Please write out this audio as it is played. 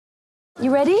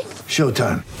You ready?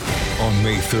 Showtime. On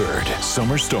May 3rd,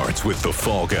 summer starts with The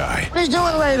Fall Guy. Let's do it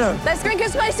later. Let's drink a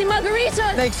spicy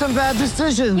margarita. Make some bad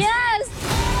decisions. Yes!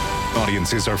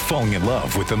 Audiences are falling in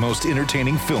love with the most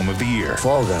entertaining film of the year.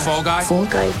 Fall Guy. Fall Guy? Fall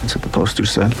Guy. That's what the poster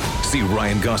said. See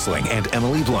Ryan Gosling and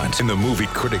Emily Blunt in the movie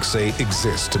critics say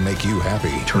exists to make you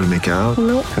happy. Trying to make it out?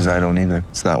 Nope. Because I don't either.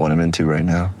 It's not what I'm into right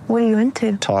now. What are you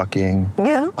into? Talking.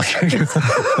 Yeah.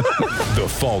 The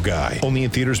Fall Guy. Only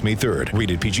in theaters May 3rd.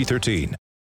 Rated PG-13.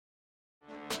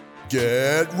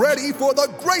 Get ready for the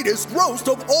greatest roast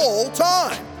of all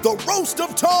time. The Roast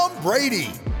of Tom Brady.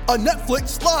 A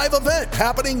Netflix live event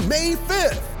happening May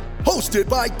 5th. Hosted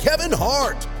by Kevin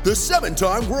Hart. The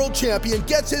 7-time world champion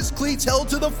gets his cleats held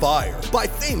to the fire by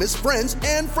famous friends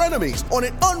and frenemies on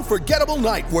an unforgettable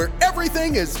night where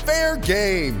everything is fair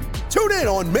game. Tune in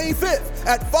on May 5th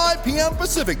at 5 p.m.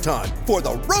 Pacific time for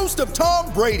the Roast of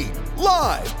Tom Brady.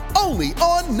 Live only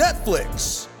on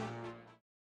Netflix.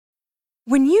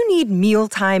 When you need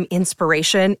mealtime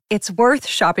inspiration, it's worth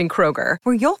shopping Kroger,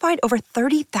 where you'll find over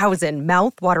 30,000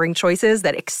 mouth-watering choices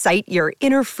that excite your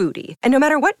inner foodie. And no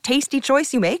matter what tasty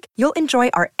choice you make, you'll enjoy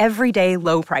our everyday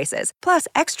low prices, plus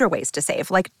extra ways to save,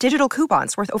 like digital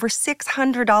coupons worth over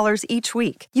 $600 each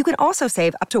week. You can also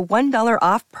save up to $1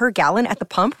 off per gallon at the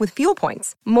pump with fuel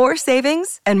points. More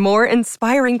savings and more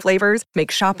inspiring flavors make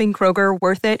shopping Kroger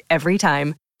worth it every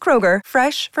time. Kroger,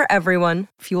 fresh for everyone.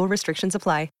 Fuel restrictions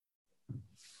apply.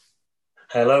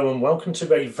 Hello and welcome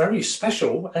to a very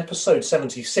special episode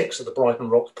 76 of the Brighton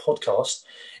Rock podcast,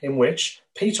 in which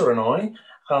Peter and I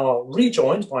are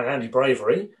rejoined by Andy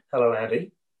Bravery. Hello,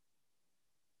 Andy.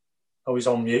 Oh, he's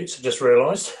on mute, just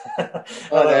realised. Hi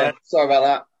there. Sorry about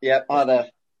that. Yeah, hi there.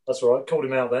 That's all right, called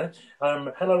him out there.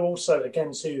 Hello also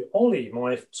again to Ollie,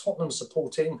 my Tottenham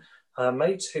supporting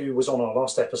mate who was on our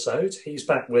last episode. He's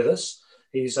back with us.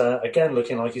 He's again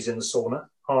looking like he's in the sauna.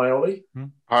 Hi, Ollie.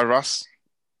 Hi, Russ.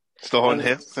 Still on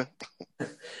here.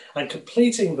 And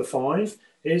completing the five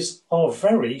is our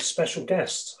very special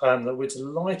guest that we're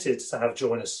delighted to have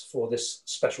join us for this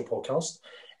special podcast.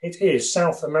 It is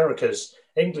South America's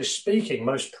English-speaking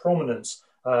most prominent,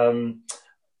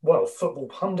 football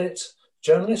pundit,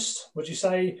 journalist, would you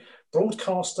say,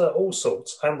 broadcaster, all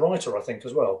sorts, and writer, I think,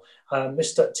 as well.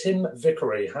 Mr. Tim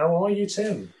Vickery. How are you,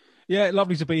 Tim? Yeah,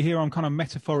 lovely to be here. I'm kind of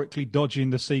metaphorically dodging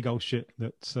the seagull shit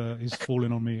that is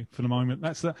falling on me for the moment.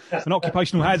 That's an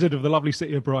occupational hazard of the lovely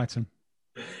city of Brighton.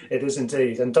 It is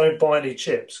indeed. And don't buy any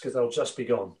chips because they'll just be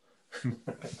gone.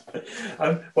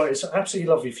 Well, it's absolutely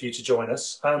lovely for you to join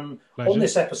us. On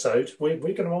this episode, we're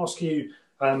going to ask you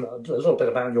a little bit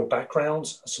about your background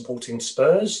supporting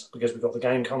Spurs, because we've got the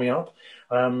game coming up.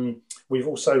 We've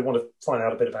also want to find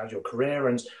out a bit about your career,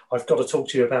 and I've got to talk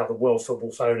to you about the World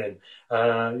Football Phone-In.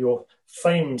 You're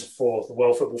famed for the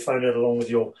World Football Phone-In along with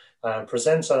your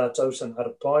presenter, Dotun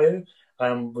Adebayo.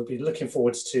 We'll be looking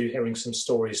forward to hearing some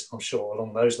stories, I'm sure,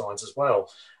 along those lines as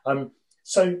well.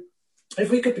 So if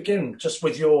we could begin just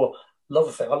with your love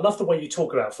affair. I love the way you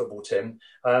talk about football, Tim.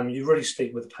 You really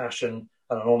speak with passion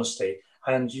and an honesty,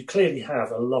 and you clearly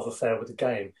have a love affair with the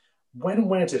game. When and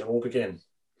where did it all begin?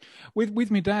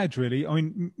 With my dad, really. I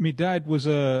mean, my dad was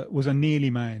a Nearly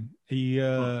man. He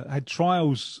had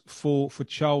trials for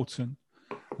Charlton,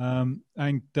 and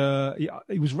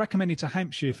he was recommended to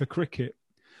Hampshire for cricket,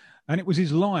 and it was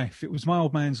his life. It was my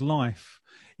old man's life.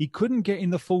 He couldn't get in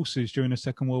the forces during the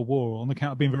Second World War on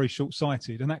account of being very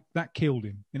short-sighted, and that killed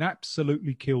him. It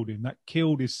absolutely killed him. That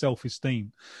killed his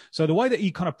self-esteem. So the way that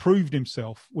he kind of proved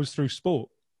himself was through sport.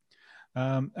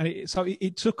 And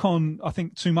it took on, I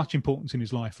think, too much importance in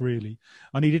his life, really.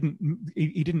 And he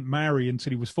didn't marry until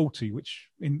he was 40, which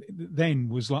then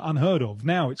was like unheard of.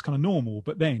 Now it's kind of normal,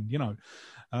 but then,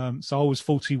 so I was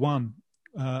 41.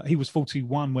 He was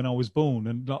 41 when I was born,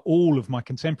 and like all of my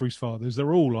contemporaries' fathers,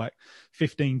 they're all like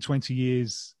 15, 20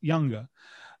 years younger.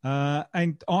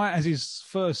 And I, as his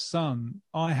first son,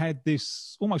 I had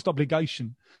this almost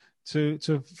obligation to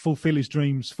fulfill his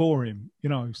dreams for him,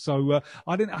 So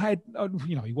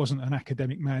he wasn't an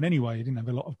academic man anyway. He didn't have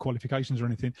a lot of qualifications or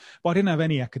anything, but I didn't have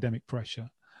any academic pressure.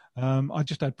 I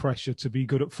just had pressure to be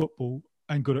good at football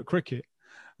and good at cricket.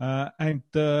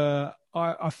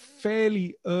 I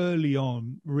fairly early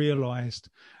on realised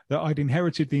that I'd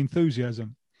inherited the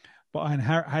enthusiasm, but I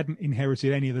hadn't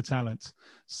inherited any of the talent.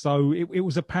 So it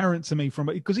was apparent to me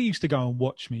because he used to go and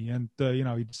watch me, and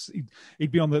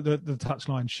he'd be on the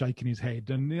touchline shaking his head,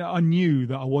 and I knew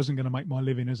that I wasn't going to make my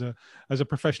living as a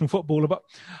professional footballer. But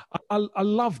I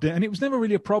loved it, and it was never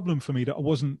really a problem for me that I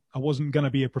wasn't going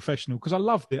to be a professional, because I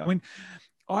loved it. I mean,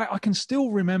 I can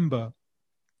still remember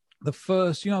the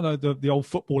first, the old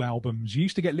football albums, you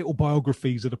used to get little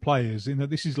biographies of the players.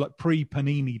 This is like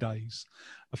pre-Panini days.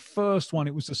 The first one,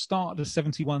 it was the start of the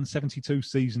 71-72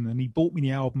 season, and he bought me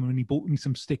the album and he bought me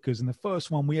some stickers. And the first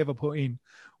one we ever put in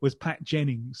was Pat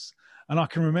Jennings. And I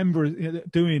can remember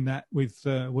doing that with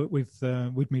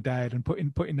my dad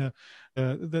and putting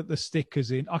the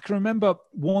stickers in. I can remember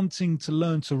wanting to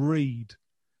learn to read,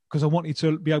 because I wanted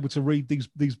to be able to read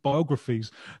these biographies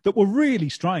that were really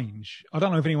strange. I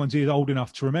don't know if anyone's here old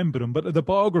enough to remember them, but the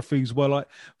biographies were like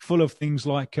full of things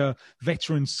like a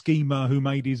veteran schemer who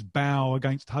made his bow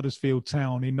against Huddersfield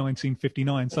Town in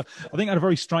 1959. So I think I had a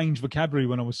very strange vocabulary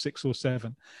when I was 6 or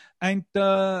 7. And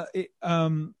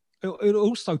it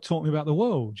also taught me about the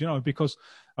world, because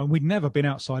we'd never been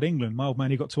outside England. My old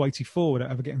man, he got to 84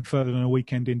 without ever getting further than a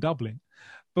weekend in Dublin.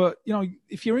 But,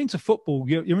 if you're into football,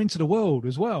 you're into the world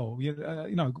as well,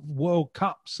 World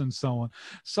Cups and so on.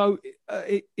 So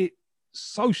it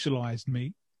socialized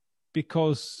me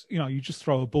because, you just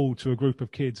throw a ball to a group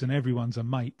of kids and everyone's a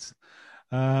mate.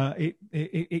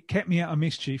 It kept me out of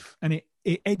mischief, and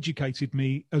it educated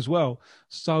me as well.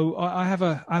 So I have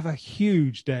a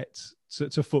huge debt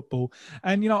to football.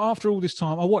 And, after all this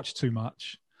time, I watch too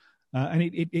much and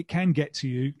it can get to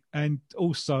you. And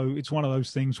also it's one of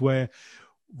those things where,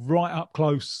 right up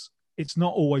close, it's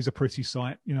not always a pretty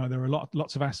sight. There are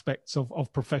lots of aspects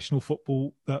of professional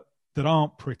football that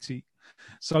aren't pretty.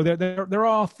 So there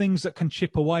are things that can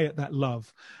chip away at that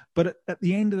love. But at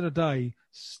the end of the day,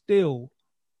 still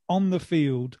on the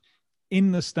field,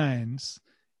 in the stands,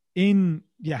 in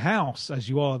your house, as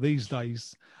you are these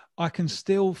days, I can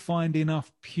still find enough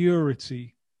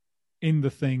purity in the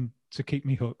thing to keep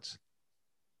me hooked.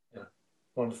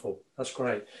 Wonderful. That's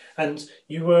great. And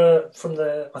you were from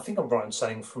I think I'm right in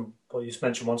saying, from what you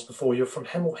mentioned once before, you're from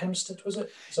Hemel Hempstead, was it?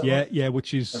 Yeah,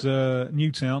 which is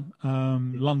Newtown,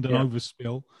 London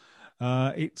Overspill.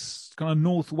 It's kind of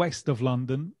northwest of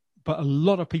London, but a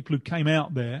lot of people who came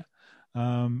out there,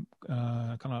 kind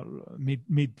of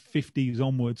mid 50s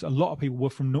onwards, a lot of people were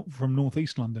from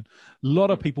northeast London. A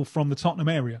lot of people from the Tottenham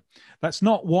area. That's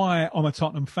not why I'm a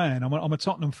Tottenham fan. I'm a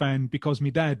Tottenham fan because my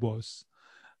dad was.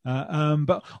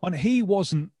 But he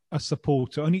wasn't a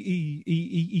supporter, and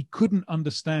he couldn't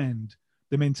understand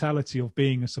the mentality of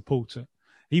being a supporter.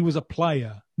 He was a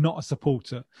player, not a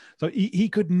supporter. So he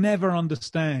could never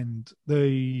understand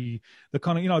the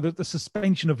kind of, the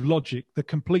suspension of logic, the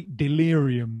complete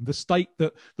delirium, the state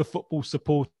that the football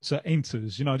supporter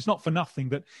enters. It's not for nothing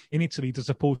that in Italy the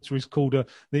supporter is called the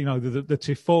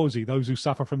tifosi, those who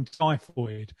suffer from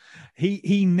typhoid.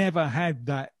 He never had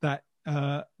that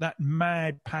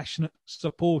mad, passionate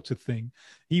supporter thing.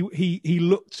 He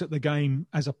looked at the game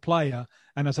as a player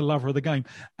and as a lover of the game,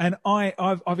 and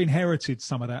I've inherited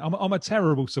some of that. I'm a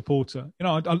terrible supporter.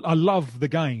 I love the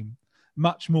game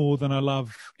much more than I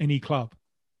love any club.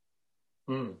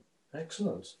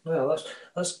 Excellent. Well,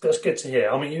 that's good to hear.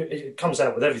 I mean, it comes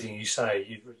out with everything you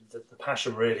say. The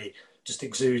passion really just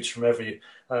exudes from every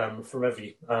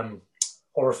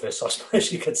orifice, I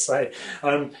suppose you could say.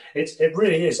 It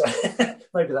really is.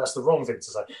 Maybe that's the wrong thing to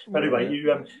say. But anyway,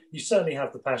 you certainly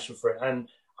have the passion for it, and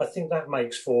I think that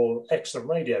makes for excellent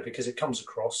radio because it comes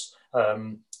across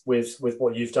with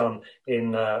what you've done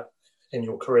in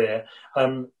your career.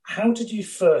 How did you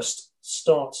first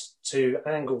start to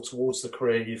angle towards the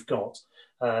career you've got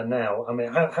now? I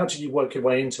mean, how did you work your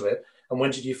way into it, and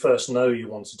when did you first know you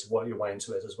wanted to work your way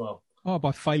into it as well? Oh,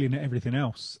 by failing at everything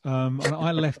else.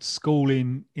 I left school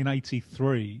in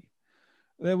 83.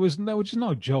 There were just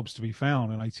no jobs to be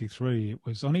found in 83. It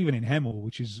was, and even in Hemel,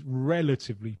 which is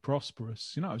relatively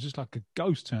prosperous, it was just like a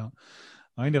ghost town.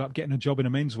 I ended up getting a job in a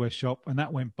menswear shop, and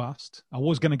that went bust. I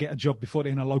was going to get a job before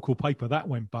in a local paper. That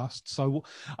went bust. So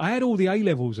I had all the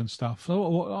A-levels and stuff.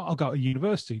 So I'll go to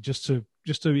university just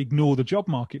to ignore the job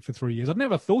market for 3 years. I'd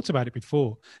never thought about it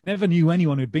before. Never knew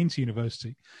anyone who'd been to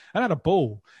university. I had a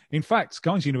ball. In fact,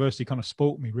 going to university kind of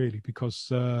spoilt me really because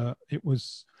it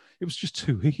was just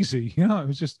too easy. It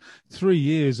was just 3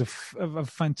 years of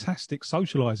fantastic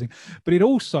socializing. But it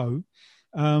also,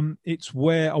 it's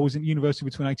where I was in university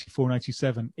between 84 and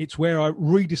 87. It's where I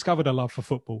rediscovered a love for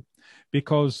football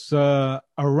because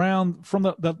around from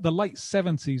the late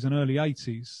 70s and early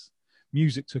 80s,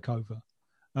 music took over.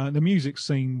 The music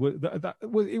scene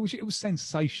it was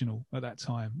sensational at that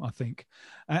time, I think,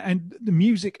 and the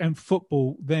music and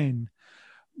football then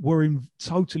were in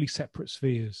totally separate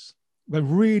spheres. They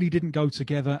really didn't go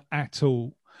together at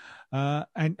all.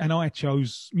 And I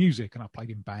chose music, and I played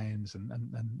in bands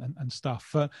and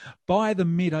stuff. By the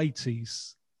mid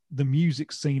 80s, the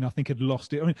music scene I think had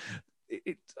lost it. I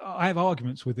mean, I have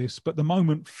arguments with this, but the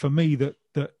moment for me that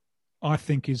I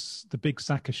think is the big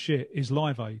sack of shit is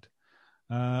Live Aid.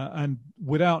 And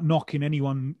without knocking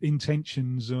anyone's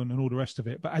intentions and all the rest of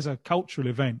it, but as a cultural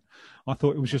event, I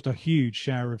thought it was just a huge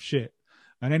shower of shit.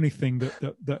 And anything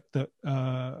that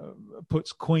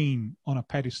puts Queen on a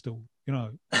pedestal, you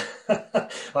know. I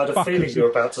had a feeling you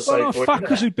were about to say. Well,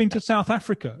 fuckers who'd been to South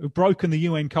Africa, who've broken the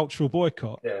UN cultural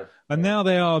boycott, and now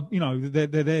they are, you know,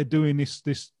 they're doing this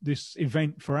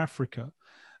event for Africa.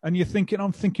 And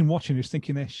I'm thinking, watching this,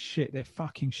 thinking they're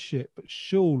fucking shit. But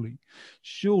surely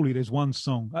there's one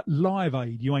song at Live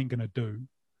Aid you ain't gonna do.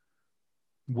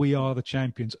 We are the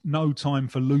champions. No time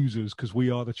for losers because we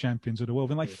are the champions of the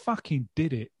world. And they fucking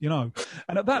did it, you know.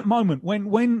 And at that moment, when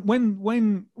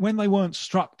they weren't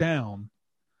struck down,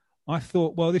 I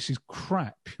thought, well, this is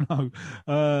crap, you know.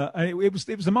 And it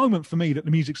was a moment for me that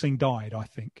the music scene died, I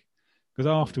think. Because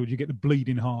afterwards you get the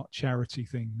Bleeding Heart charity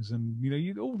things, and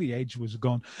you know all the edge was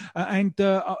gone. I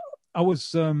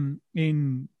was at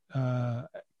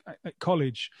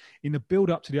college in the build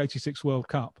up to the '86 World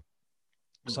Cup.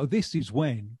 So this is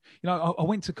when I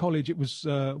went to college. It was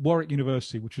Warwick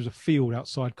University, which was a field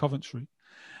outside Coventry,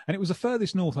 and it was the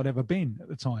furthest north I'd ever been at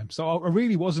the time. So I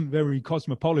really wasn't very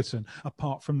cosmopolitan,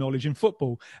 apart from knowledge in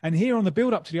football. And here on the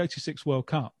build up to the '86 World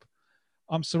Cup,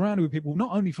 I'm surrounded with people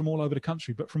not only from all over the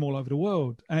country, but from all over the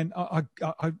world. And I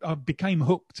became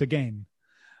hooked again.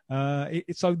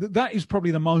 So that is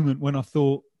probably the moment when I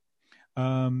thought,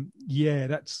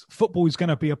 that's football is going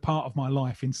to be a part of my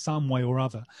life in some way or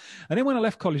other. And then when I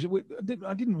left college,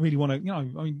 I didn't really want to,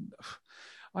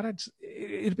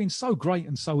 it had been so great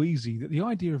and so easy that the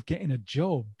idea of getting a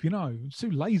job, I was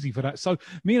too lazy for that. So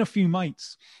me and a few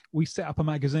mates, we set up a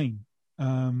magazine.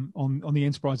 On the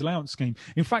Enterprise Allowance Scheme.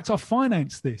 In fact, I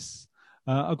financed this.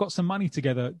 I got some money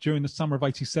together during the summer of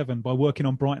 '87 by working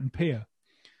on Brighton Pier,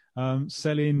 I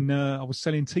was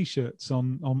selling T-shirts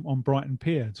on Brighton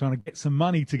Pier, trying to get some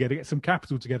money together, get some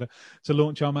capital together to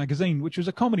launch our magazine, which was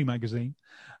a comedy magazine.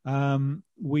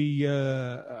 We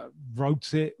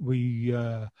wrote it. We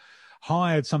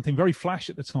hired something very flash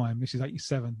at the time. This is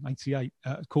 87, 88,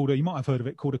 called you might have heard of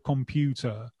it, called a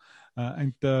computer.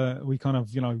 And we kind of,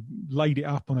 laid it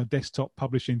up on a desktop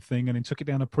publishing thing and then took it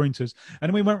down to printers. And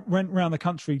then we went around the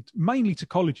country, mainly to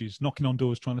colleges, knocking on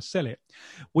doors, trying to sell it.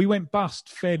 We went bust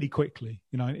fairly quickly.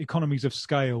 Economies of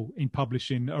scale in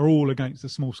publishing are all against the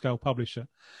small scale publisher.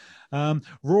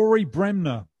 Rory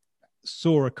Bremner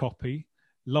saw a copy,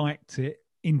 liked it,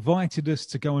 invited us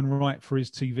to go and write for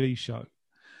his TV show.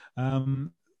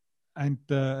 And at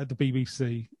the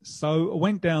BBC. So I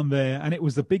went down there, and it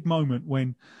was the big moment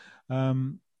when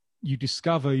you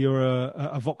discover you're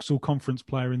a Vauxhall Conference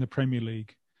player in the Premier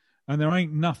League, and there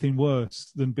ain't nothing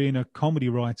worse than being a comedy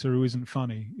writer who isn't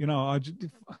funny. I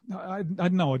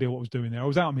had no idea what I was doing there. I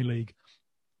was out of my league.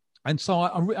 And so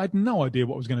I had no idea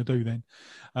what I was going to do then.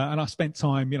 And I spent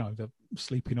time,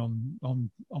 sleeping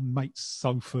on mates'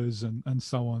 sofas and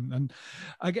so on. And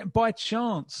again, by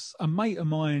chance, a mate of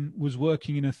mine was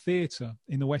working in a theatre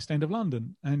in the West End of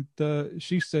London. And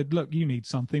she said, look, you need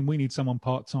something. We need someone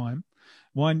part-time.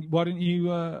 Why don't you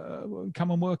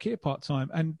come and work here part-time?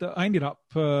 And I ended up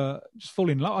just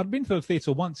falling in love. I'd been to the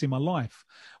theatre once in my life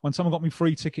when someone got me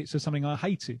free tickets to something I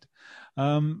hated.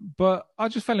 But I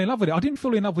just fell in love with it. I didn't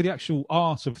fall in love with the actual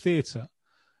art of theatre,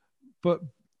 but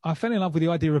I fell in love with the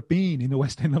idea of being in the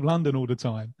West End of London all the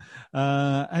time.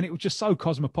 And it was just so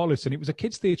cosmopolitan. It was a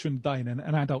kids' theatre in the day and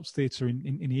an adults' theatre in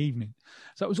the evening.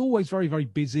 So it was always very, very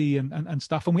busy and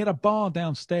stuff. And we had a bar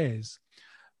downstairs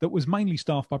that was mainly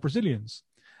staffed by Brazilians.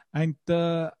 And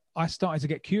I started to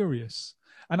get curious.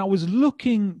 And I was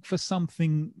looking for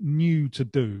something new to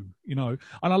do, And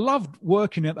I loved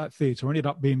working at that theatre. I ended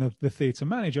up being the theatre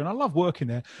manager. And I loved working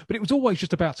there. But it was always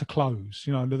just about to close.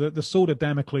 The sword of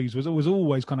Damocles was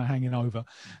always kind of hanging over.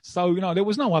 So, there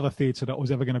was no other theatre that I was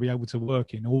ever going to be able to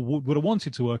work in or would have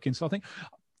wanted to work in. So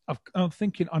I'm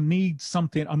thinking I need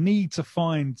something. I need to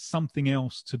find something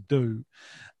else to do.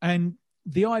 And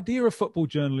the idea of football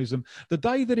journalism, the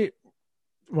day that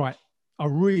I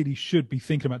really should be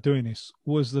thinking about doing this,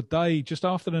 was the day just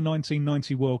after the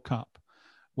 1990 World Cup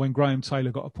when Graham Taylor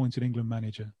got appointed England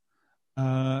manager.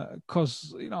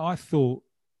 Because, I thought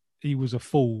he was a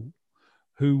fool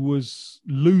who was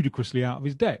ludicrously out of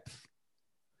his depth.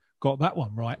 Got that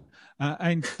one right.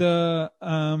 I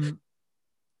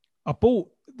bought,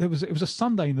 it was a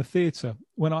Sunday in the theatre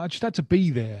when I just had to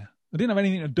be there. I didn't have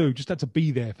anything to do, just had to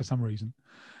be there for some reason.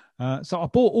 So I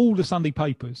bought all the Sunday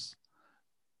papers,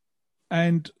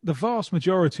 And the vast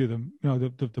majority of them,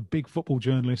 the big football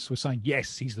journalists were saying,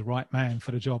 yes, he's the right man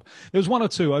for the job. There was one or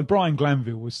two. Brian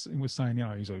Glanville was saying,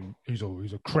 he's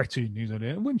a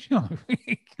cretin. Which,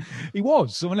 he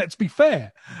was. So let's be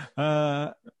fair.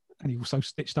 And he also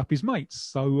stitched up his mates.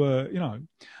 So,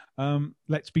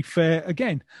 let's be fair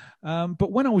again.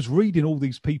 But when I was reading all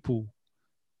these people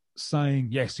saying,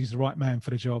 yes, he's the right man for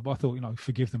the job, I thought,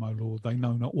 forgive them, O Lord, they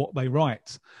know not what they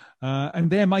write. And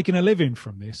they're making a living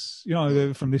from this,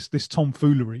 from this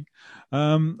tomfoolery.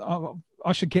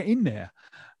 I should get in there.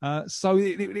 So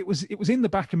it was in the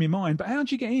back of my mind, but how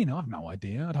did you get in? I have no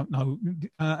idea. I don't know.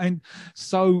 And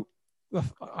so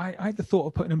I had the thought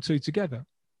of putting them two together.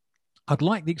 I'd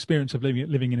like the experience of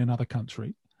living in another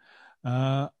country.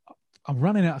 I'm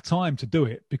running out of time to do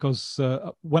it because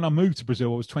when I moved to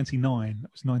Brazil, I was 29.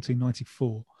 That was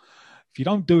 1994. If you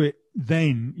don't do it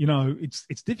then,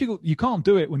 it's difficult. You can't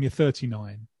do it when you're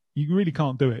 39. You really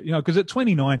can't do it, because at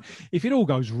 29, if it all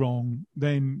goes wrong,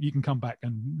 then you can come back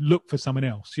and look for someone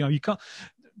else. You can't.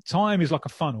 Time is like a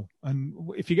funnel, and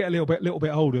if you get a little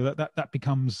bit older, that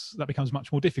becomes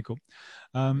much more difficult.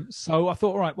 So I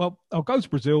thought, all right, well, I'll go to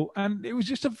Brazil, and it was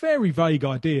just a very vague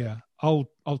idea. I'll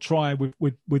try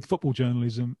with football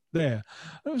journalism there.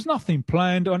 There was nothing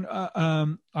planned.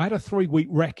 I had a 3-week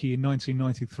recce in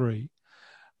 1993,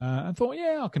 and thought,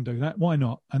 yeah, I can do that. Why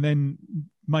not? And then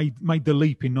made the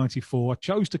leap in '94. I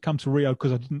chose to come to Rio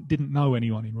because I didn't know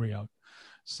anyone in Rio,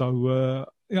 so.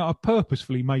 I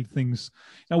purposefully made things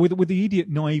with the idiot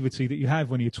naivety that you have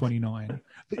when you're 29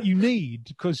 that you need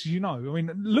because,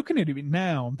 looking at it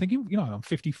now, I'm thinking, I'm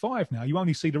 55 now. You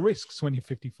only see the risks when you're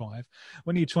 55.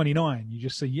 When you're 29, you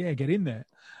just say, yeah, get in there.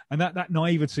 And that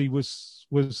naivety was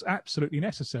absolutely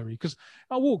necessary because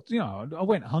I walked, I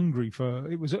went hungry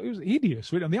it was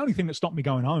hideous. And the only thing that stopped me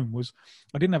going home was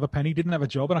I didn't have a penny, didn't have a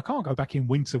job, and I can't go back in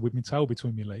winter with my tail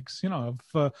between my legs.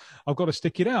 I've got to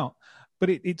stick it out. But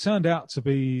it turned out to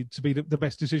be the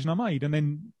best decision I made. And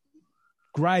then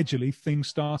gradually things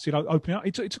started opening up.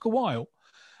 It took a while.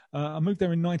 I moved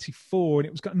there in '94, and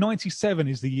it was 97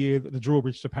 is the year that the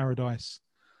drawbridge to paradise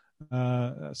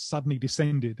suddenly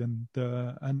descended, and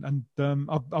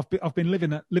I've been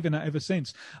living that ever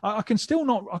since. I still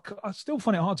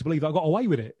find it hard to believe that I got away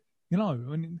with it.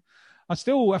 I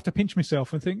still have to pinch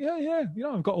myself and think, yeah,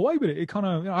 I've got away with it. It kind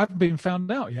of, I haven't been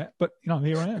found out yet, but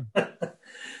here I am.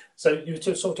 So you were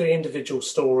sort of doing individual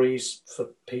stories for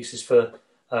pieces for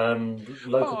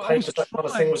local papers, that kind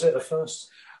of thing, was it at first?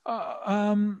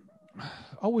 I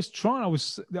was trying.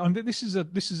 This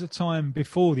is a time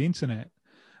before the internet.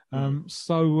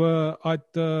 So I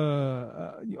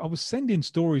was sending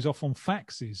stories off on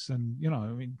faxes, and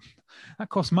that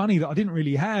cost money that I didn't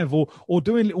really have, or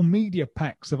doing little media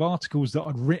packs of articles that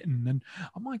I'd written, and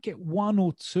I might get one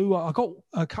or two. I got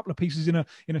a couple of pieces in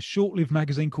a short-lived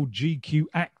magazine called GQ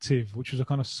Active, which was a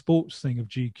kind of sports thing of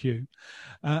GQ,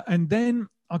 and then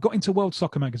I got into World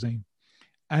Soccer magazine.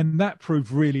 And that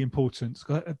proved really important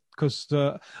because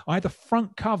I had the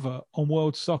front cover on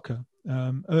World Soccer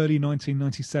early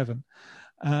 1997.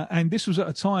 And this was at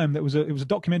a time it was a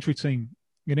documentary team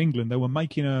in England. They were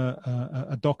making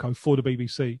a doco for the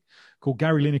BBC called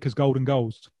Gary Lineker's Golden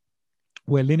Goals,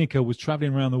 where Lineker was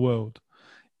traveling around the world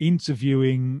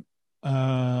interviewing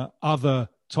other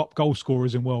top goal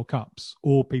scorers in World Cups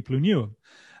or people who knew them.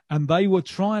 And they were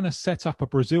trying to set up a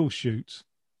Brazil shoot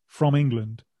from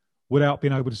England without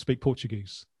being able to speak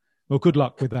Portuguese. Well, good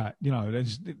luck with that.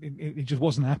 It just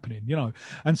wasn't happening,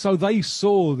 And so they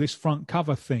saw this front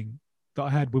cover thing that I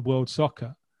had with World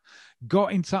Soccer,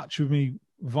 got in touch with me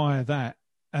via that,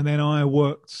 and then I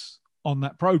worked on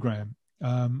that program.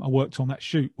 I worked on that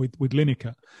shoot with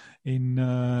Lineker in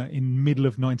middle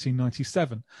of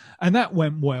 1997. And that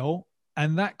went well,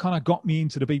 and that kind of got me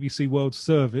into the BBC World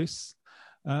Service.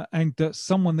 And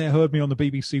someone there heard me on the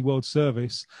BBC World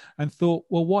Service and thought,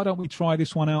 well, why don't we try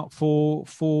this one out for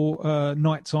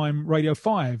nighttime Radio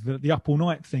 5, the Up All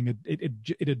Night thing.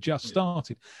 It had just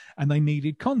started, and they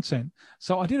needed content.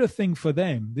 So I did a thing for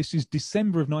them. This is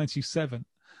December of 97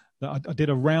 that I did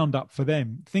a roundup for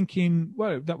them, thinking,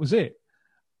 well, that was it.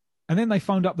 And then they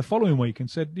phoned up the following week and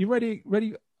said, you ready?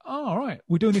 Oh, all right.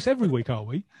 We're doing this every week, are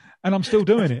we? And I'm still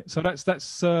doing it. So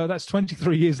that's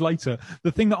 23 years later.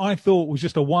 The thing that I thought was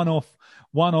just a one-off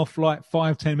like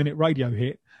 5-10 minute radio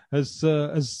hit has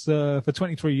for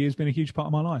 23 years been a huge part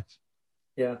of my life.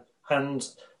 Yeah. And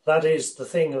that is the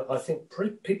thing that I think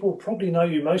people probably know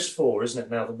you most for, isn't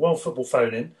it now? The World Football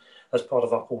Phone-In. as part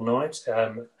of Up All Night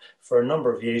for a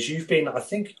number of years. You've been, I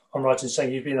think I'm right in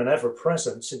saying you've been an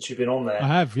ever-present since you've been on there. I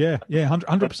have, yeah,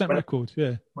 100% record,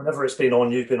 yeah. Whenever it's been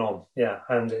on, you've been on, yeah,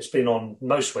 and it's been on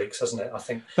most weeks, hasn't it? I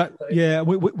think. Yeah,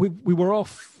 we were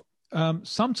off.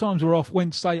 Sometimes we're off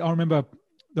when, say, I remember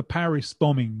the Paris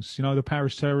bombings, the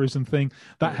Paris terrorism thing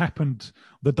that happened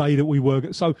the day that we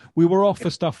were. So we were off for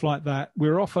stuff like that. We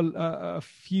were off a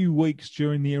few weeks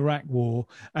during the Iraq war,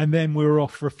 and then we were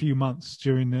off for a few months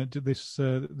during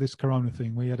this Corona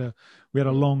thing. We had a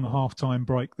long half-time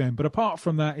break then. But apart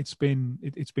from that, it's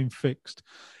been fixed.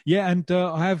 Yeah, and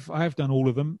I have done all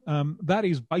of them. That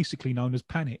is basically known as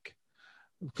panic,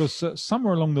 because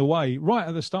somewhere along the way, right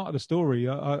at the start of the story,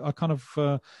 I kind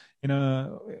of. In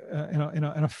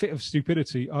a fit of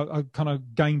stupidity, I kind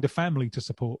of gained a family to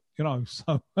support,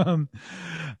 So,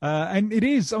 and it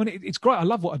is. I mean, it's great. I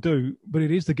love what I do, but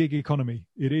it is the gig economy.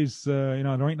 It is, there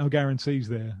ain't no guarantees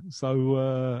there.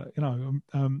 So,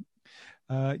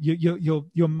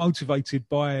 you're motivated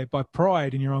by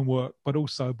pride in your own work, but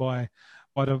also by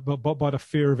the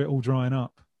fear of it all drying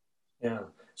up. Yeah.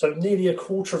 So nearly a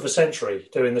quarter of a century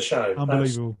doing the show.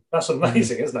 Unbelievable. That's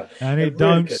amazing, isn't it? And it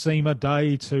don't seem a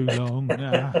day too long.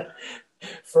 Yeah.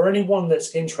 For anyone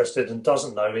that's interested and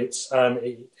doesn't know, it's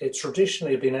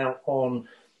traditionally been out on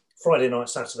Friday night,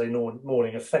 Saturday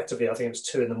morning. Effectively, I think it was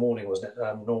 2 a.m, wasn't it?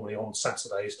 Normally on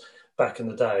Saturdays back in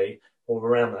the day, or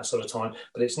around that sort of time.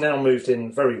 But it's now moved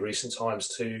in very recent times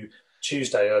to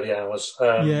Tuesday early hours.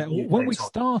 When we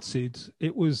started,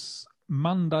 it was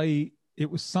Monday.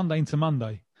 It was Sunday into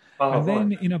Monday. And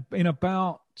then in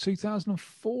about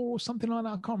 2004 or something like that,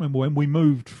 I can't remember when, we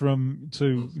moved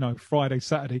to Friday,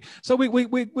 Saturday. So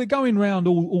we're going round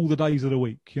all the days of the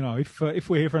week. If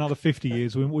we're here for another 50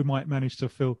 years, we might manage to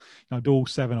do all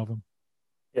 7 of them.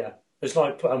 Yeah, it's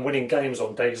like winning games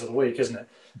on days of the week, isn't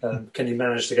it? Can you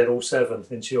manage to get all 7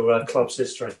 into your club's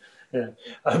history? Yeah.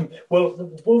 Well,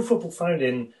 the World Football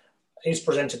Phone-In is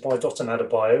presented by Dotun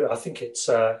Adebayo. I think it's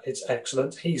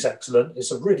excellent. He's excellent.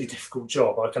 It's a really difficult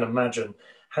job. I can imagine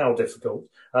how difficult.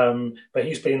 But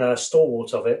he's been a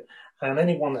stalwart of it. And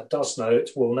anyone that does know it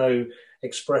will know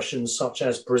expressions such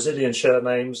as Brazilian shirt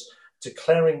names,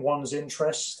 declaring one's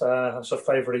interest. That's a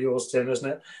favourite of yours, Tim, isn't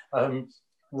it?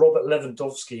 Robert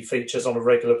Lewandowski features on a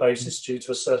regular basis due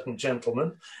to a certain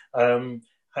gentleman. And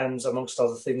amongst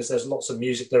other things, there's lots of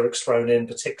music lyrics thrown in,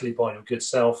 particularly by your good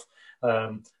self.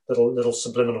 Little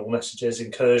subliminal messages,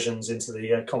 incursions into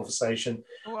the conversation.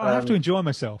 Well, I have to enjoy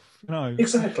myself,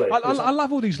 Exactly. I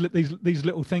love all these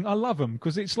little things. I love them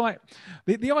because it's like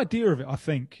the idea of it. I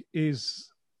think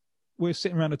is we're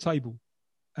sitting around a table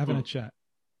having a chat,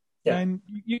 and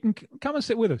you can come and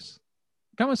sit with us.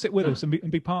 Come and sit with us and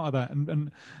be part of that.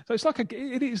 And so it's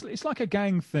like a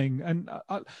gang thing. And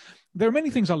there are many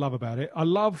things I love about it. I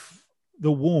love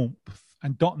the warmth.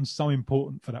 And Dotun's so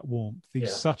important for that warmth.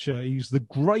 He's the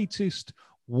greatest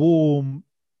warm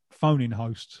phone-in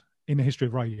host in the history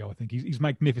of radio, I think. He's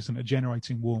magnificent at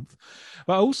generating warmth.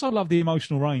 But I also love the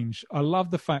emotional range. I love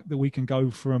the fact that we can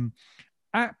go from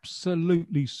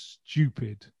absolutely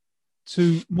stupid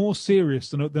to more serious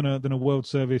than a World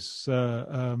Service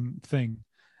thing.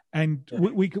 And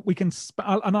we can,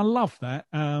 and I love that.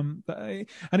 And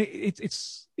it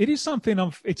is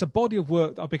something it's a body of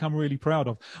work that I've become really proud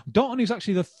of. Dotun is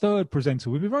actually the 3rd presenter.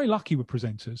 We've been very lucky with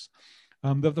presenters.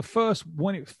 The first,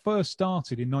 when it first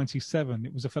started in '97,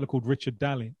 it was a fellow called Richard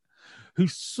Dallin, who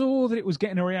saw that it was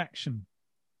getting a reaction,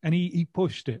 and he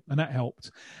pushed it, and that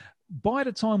helped. By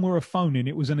the time we were phoning,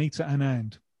 it was Anita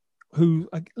Anand, who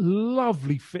a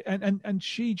lovely fit, and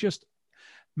she just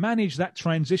manage that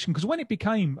transition, because when it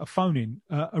became a phone-in,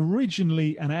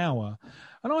 originally an hour,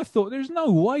 and I thought there's no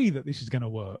way that this is going to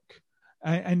work,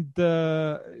 and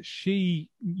she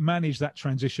managed that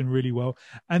transition really well,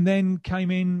 and then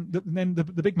came in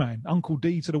the big man, Uncle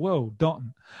D to the world,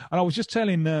 Dotun. And I was just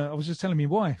telling my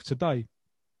wife today,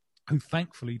 who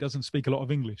thankfully doesn't speak a lot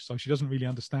of English, so she doesn't really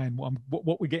understand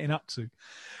what we're getting up to.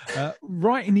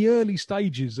 Right in the early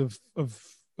stages of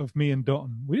me and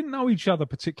Dotun, we didn't know each other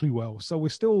particularly well, so we're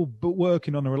still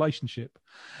working on a relationship.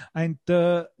 And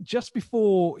just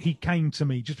before he came to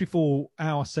me, just before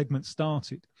our segment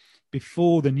started,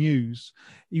 before the news,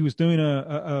 he was doing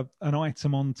an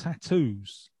item on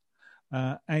tattoos,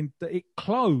 and it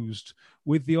closed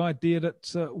with the idea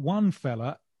that one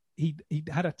fella he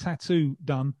had a tattoo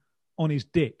done on his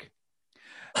dick,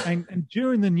 and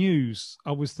during the news,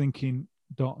 I was thinking,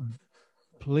 Dotun,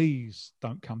 please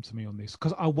don't come to me on this,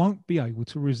 because I won't be able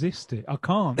to resist it. I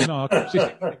can't, I can't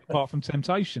resist it apart from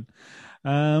temptation.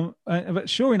 But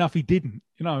sure enough, he didn't,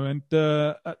 and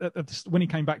when he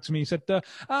came back to me, he said,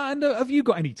 and have you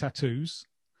got any tattoos?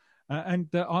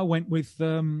 I went with,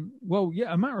 a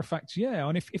matter of fact, yeah.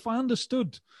 And if I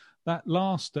understood that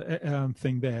last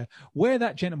thing there, where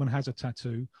that gentleman has a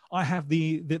tattoo, I have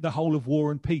the whole of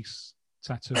War and Peace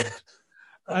tattooed.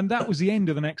 And that was the end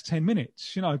of the next 10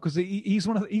 minutes, because he's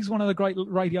one of the great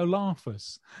radio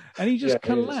laughers, and he just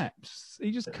collapsed.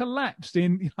 He just collapsed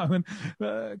in, and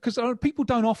because people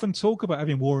don't often talk about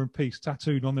having War and Peace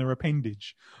tattooed on their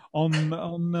appendage on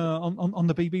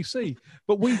the BBC,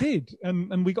 but we did,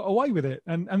 and we got away with it,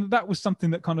 and that was something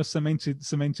that kind of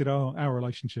cemented our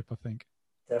relationship, I think.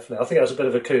 Definitely. I think that was a bit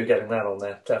of a coup getting that on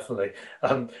there, definitely.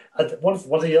 And one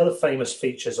of the other famous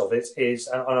features of it is,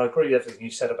 and I agree with everything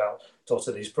you said about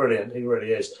Dotted, he's brilliant, he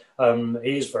really is.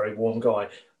 He is a very warm guy.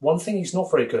 One thing he's not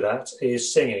very good at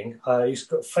is singing. He's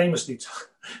got famously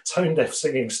tone-deaf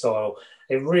singing style.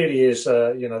 It really is,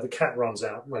 the cat runs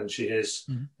out when she hears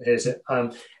it.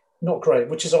 Not great,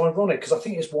 which is ironic, because I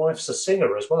think his wife's a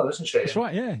singer as well, isn't she? That's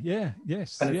right,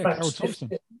 yes. And in fact, Carol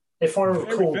Thompson. If I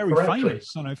recall very correctly,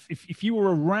 famous. If you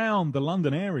were around the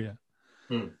London area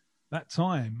that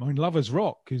time, I mean, Lovers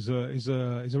Rock is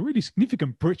a really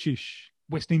significant British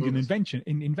West Indian invention,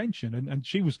 and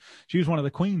she was one of the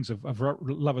queens of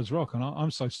Lovers Rock, and I'm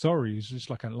so sorry. It's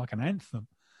just like an anthem.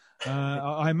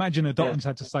 I imagine a Dottons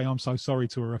had to say "I'm so sorry"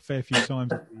 to her a fair few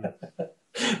times.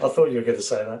 I thought you were going to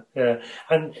say that, yeah.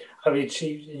 And I mean,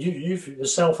 you've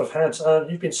yourself have had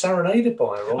you've been serenaded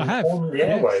by her on the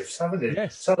airwaves, haven't you?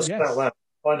 Yes. Tell us about that.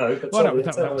 I know, but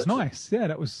that was nice. Yeah,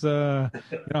 that was.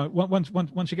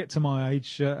 Once you get to my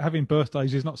age, having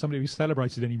birthdays is not something to be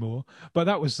celebrated anymore. But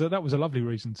that was a lovely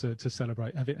reason to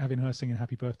celebrate having her singing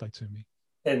 "Happy Birthday" to me.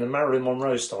 In the Marilyn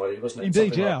Monroe style, wasn't it?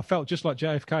 Indeed, yeah. I felt just like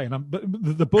JFK, but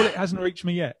the bullet hasn't reached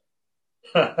me yet.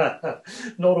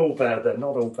 Not all bad then,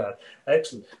 not all bad.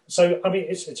 Excellent. So, I mean,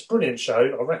 it's a brilliant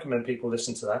show. I recommend people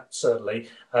listen to that, certainly.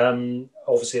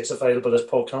 Obviously, it's available as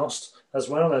podcast as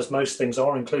well, as most things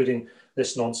are, including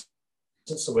this nonsense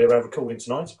that we're recording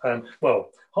tonight.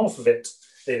 Well, half of it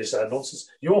is nonsense.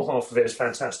 Your half of it is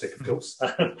fantastic, of course.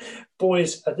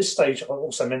 Boys, at this stage, I'll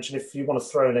also mention, if you want to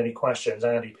throw in any questions,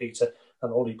 Andy, Peter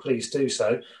and Ollie, please do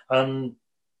so.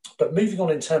 But moving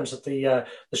on in terms of the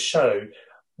show,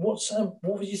 what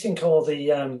do you think are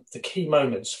the key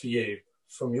moments for you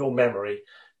from your memory,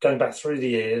 going back through the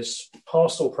years,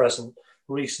 past or present,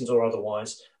 recent or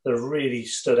otherwise, that have really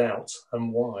stood out,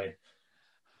 and why?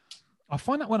 I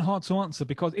find that one hard to answer,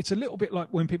 because it's a little bit like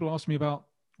when people ask me about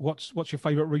what's your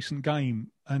favourite recent game,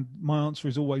 and my answer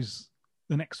is always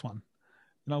the next one.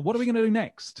 What are we going to do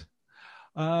next?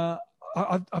 I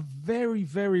very,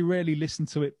 very rarely listen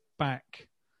to it back.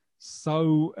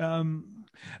 So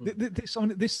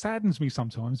this saddens me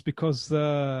sometimes, because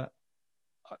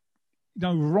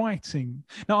writing.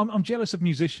 Now I'm jealous of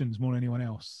musicians more than anyone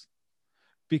else,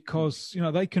 because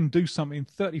they can do something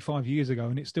 35 years ago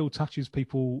and it still touches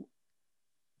people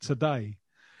today.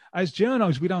 As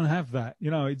journos, we don't have that.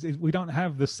 We don't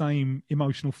have the same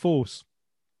emotional force.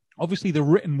 Obviously, the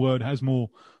written word has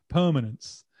more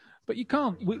permanence, but you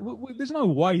can't. There's no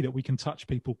way that we can touch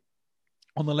people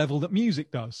on the level that music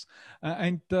does,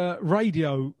 and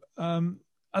radio.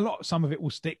 Some of it will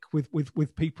stick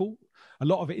with people. A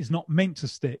lot of it is not meant to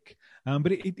stick,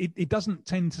 but it doesn't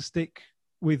tend to stick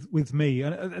with me.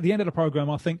 And at the end of the program,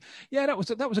 I think, yeah, that was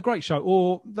a great show,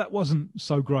 or that wasn't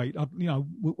so great. I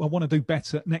want to do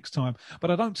better next time,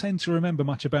 but I don't tend to remember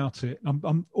much about it.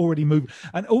 I'm already moving,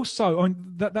 and also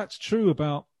that's true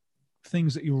about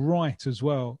things that you write as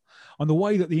well. On the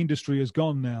way that the industry has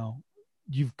gone now,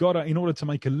 you've got to, in order to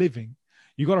make a living,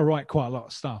 you've got to write quite a lot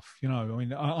of stuff.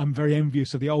 I'm very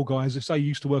envious of the old guys who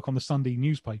used to work on the Sunday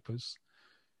newspapers.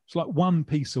 It's like one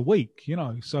piece a week,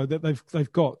 so that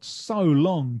they've got so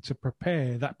long to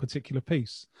prepare that particular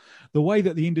piece. The way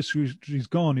that the industry has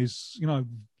gone is,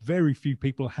 very few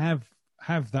people have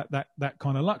that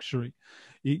kind of luxury.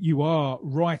 You are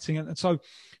writing, and so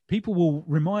people will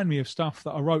remind me of stuff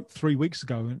that I wrote 3 weeks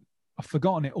ago, and I've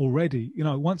forgotten it already.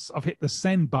 Once I've hit the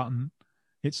send button,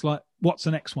 it's like, what's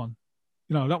the next one?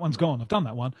 That one's gone. I've done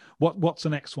that one. What's the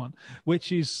next one?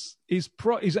 Which is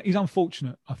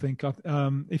unfortunate, I think. I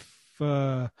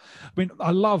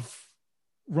love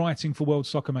writing for World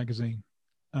Soccer Magazine,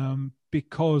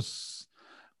 because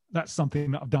that's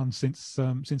something that I've done since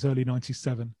early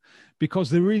 '97. Because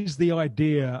there is the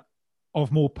idea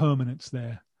of more permanence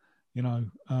there.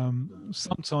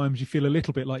 Sometimes you feel a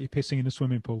little bit like you're pissing in a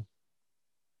swimming pool.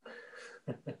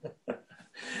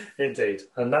 Indeed,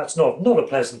 and that's not a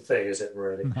pleasant thing, is it?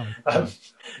 Really. No.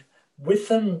 With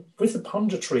the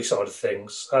punditry side of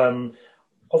things,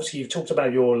 obviously you've talked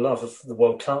about your love of the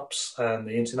World Cups and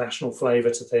the international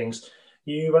flavour to things.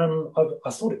 I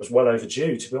thought it was well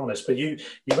overdue, to be honest. But you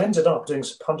ended up doing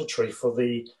some punditry for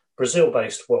the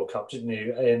Brazil-based World Cup, didn't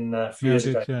you? In a few years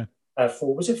ago. Yeah.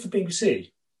 Was it for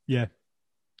BBC? Yeah.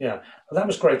 Yeah, that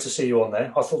was great to see you on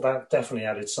there. I thought that definitely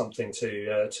added something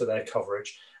to their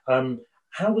coverage.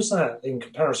 How was that in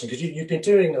comparison? Because you've been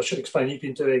doing, I should explain, you've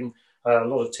been doing a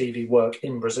lot of TV work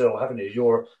in Brazil, haven't you?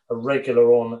 You're a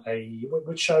regular on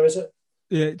which show is it?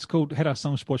 Yeah, it's called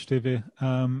Redação Sport TV.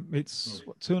 It's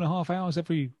 2.5 hours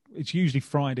it's usually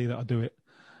Friday that I do it.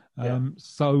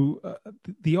 So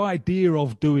the idea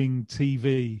of doing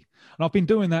TV, and I've been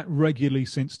doing that regularly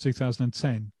since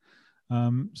 2010.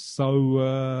 And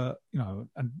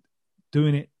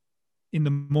doing it in the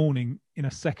morning in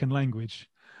a second language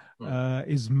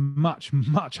is much,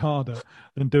 much harder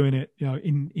than doing it,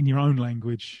 in your own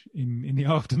language in the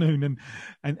afternoon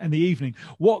and the evening.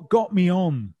 What got me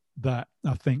on that,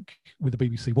 I think, with the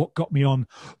BBC, what got me on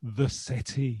the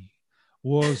settee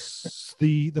was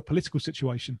the political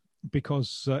situation.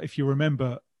 Because if you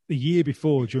remember, the year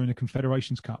before, during the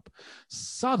Confederations Cup,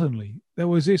 suddenly there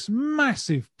was this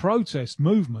massive protest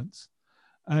movement,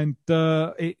 and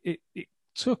it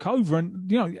took over. And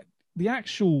the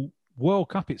actual World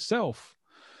Cup itself,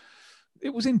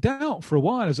 it was in doubt for a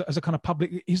while as a kind of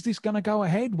public. Is this going to go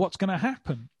ahead? What's going to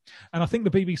happen? And I think the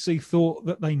BBC thought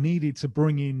that they needed to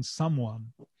bring in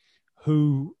someone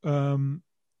who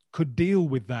could deal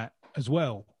with that as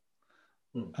well.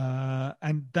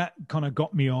 And that kind of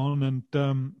got me on,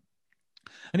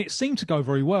 and it seemed to go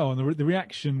very well, and the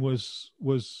reaction was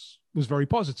very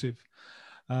positive,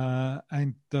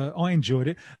 and I enjoyed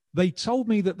it. They told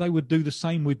me that they would do the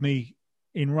same with me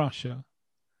in Russia,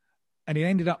 and it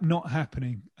ended up not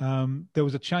happening. There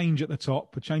was a change at the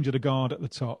top, a change of the guard at the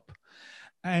top,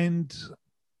 and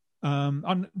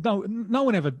no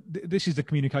one ever. This is the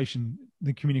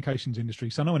communications industry,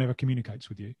 so no one ever communicates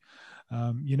with you.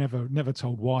 You're never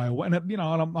told why, and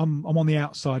I'm on the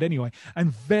outside anyway,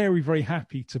 and very, very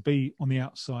happy to be on the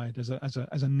outside as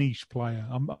a niche player.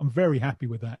 I'm very happy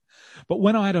with that. But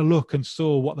when I had a look and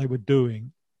saw what they were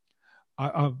doing,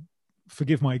 I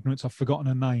forgive my ignorance, I've forgotten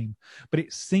her name, but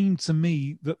it seemed to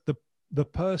me that the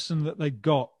person that they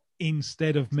got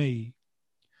instead of me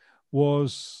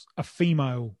was a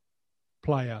female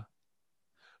player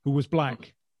who was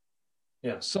black.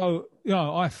 Yeah. So,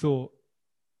 I thought,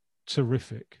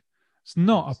 terrific. It's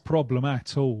not a problem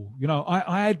at all.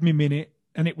 I had my minute,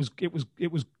 and it was great.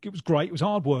 It was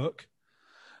hard work.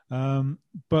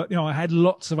 But I had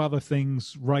lots of other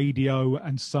things, radio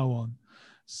and so on.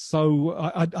 So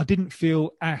I didn't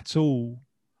feel at all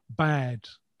bad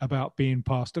about being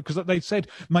passed, because they said,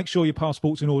 make sure your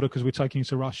passport's in order because we're taking you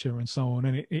to Russia and so on.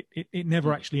 And it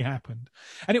never actually happened.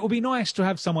 And it would be nice to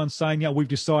have someone saying, we've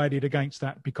decided against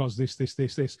that because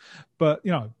this. But,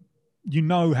 you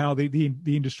know how the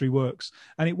industry works.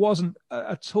 And it wasn't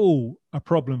at all a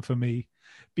problem for me,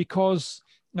 because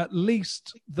at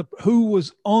least who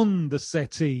was on the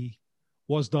settee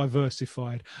was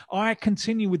diversified. I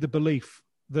continue with the belief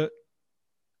that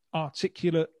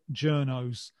articulate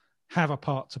journos have a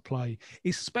part to play,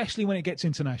 especially when it gets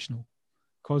international,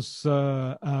 because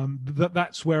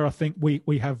that's where I think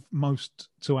we have most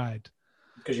to add.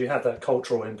 Because you have that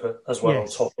cultural input as well,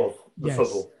 yes, on top of the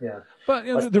football. Yeah.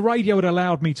 But the radio had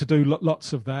allowed me to do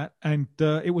lots of that, and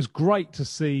it was great to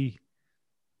see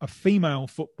a female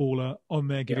footballer on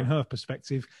there giving her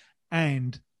perspective,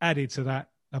 and added to that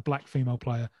a black female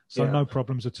player. So no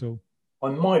problems at all. I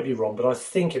might be wrong, but I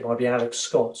think it might be Alex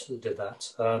Scott that did that,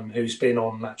 who's been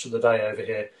on Match of the Day over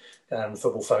here,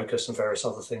 Football Focus and various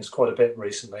other things quite a bit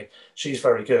recently. She's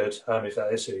very good, if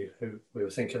that is who we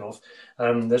were thinking of.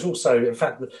 There's also, in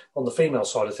fact, on the female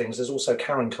side of things, there's also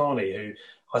Karen Carney, who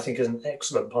I think is an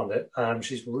excellent pundit.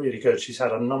 She's really good. She's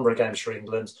had a number of games for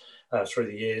England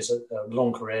through the years, a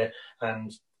long career,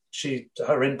 and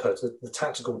her input, the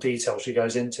tactical detail she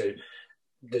goes into,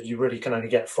 that you really can only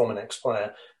get from an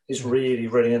ex-player, is really,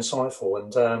 really insightful.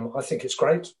 And I think it's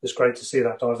great. It's great to see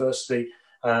that diversity.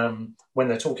 When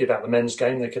they're talking about the men's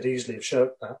game, they could easily have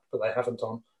shirked that, but they haven't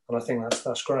done. And I think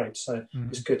that's great. So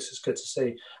it's good to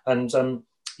see. And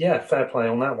fair play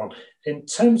on that one. In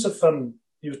terms of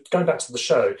you going back to the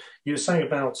show, you were saying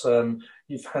about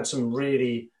you've had some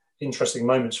really interesting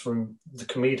moments from the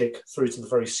comedic through to the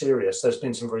very serious. There's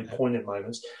been some very poignant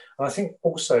moments. And I think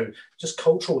also just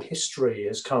cultural history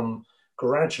has come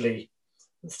gradually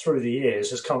through the years,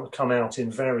 has come out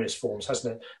in various forms,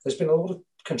 hasn't it? There's been a lot of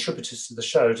contributors to the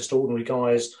show, just ordinary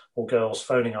guys or girls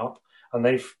phoning up, and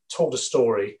they've told a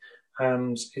story,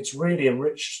 and it's really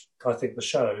enriched, I think, the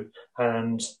show,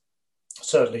 and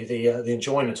certainly the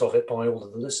enjoyment of it by all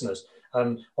of the listeners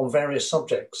on various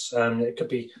subjects. It could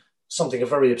be a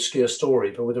very obscure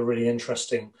story, but with a really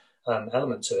interesting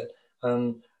element to it.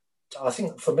 And I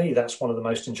think for me, that's one of the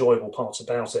most enjoyable parts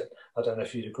about it. I don't know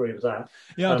if you'd agree with that.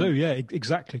 Yeah, I do. Yeah,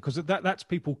 exactly. Because that's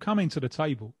people coming to the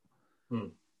table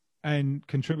and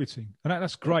contributing. And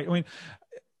that's great. I mean,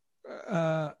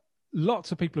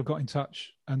 lots of people have got in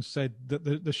touch and said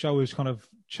that the show has kind of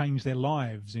changed their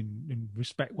lives in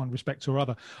one respect or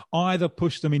other, either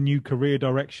pushed them in new career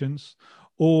directions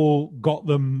or got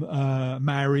them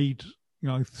married,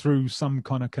 through some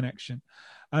kind of connection.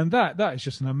 And that is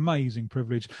just an amazing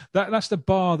privilege. That's the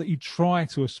bar that you try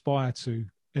to aspire to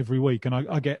every week. And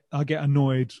I get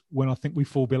annoyed when I think we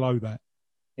fall below that.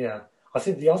 Yeah. I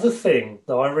think the other thing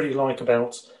that I really like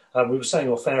about, we were saying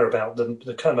off air about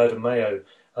the Kermode and Mayo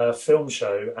film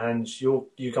show and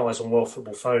you guys on World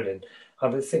Football Phone-In.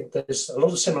 I think there's a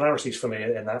lot of similarities for me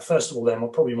in that. First of all, they're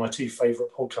probably my two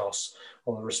favourite podcasts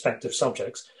on the respective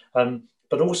subjects.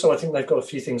 But also, I think they've got a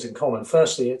few things in common.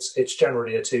 Firstly, it's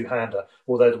generally a two-hander,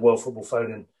 although the World Football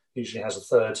Phone-In usually has a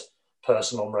third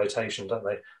person on rotation, don't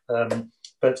they?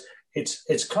 But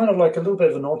it's kind of like a little bit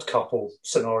of an odd couple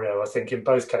scenario, I think, in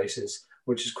both cases,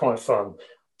 which is quite fun.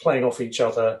 Playing off each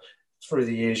other. Through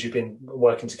the years you've been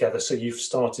working together, so you've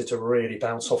started to really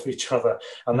bounce off each other,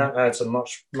 and that adds a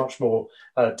much more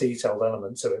detailed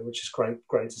element to it, which is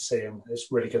great to see, and it's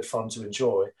really good fun to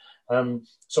enjoy.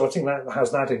 So I think that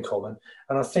has that in common,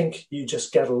 and I think you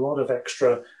just get a lot of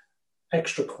extra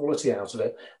quality out of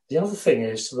it. The other thing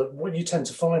is that what you tend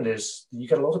to find is you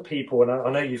get a lot of people, and I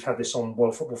know you've had this on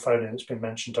World Football Phone-In, it's been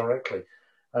mentioned directly.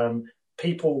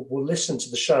 People will listen to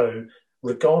the show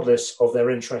regardless of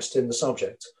their interest in the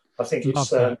subject. I think it's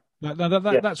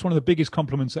that's one of the biggest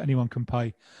compliments that anyone can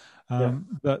pay.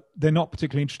 That they're not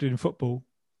particularly interested in football,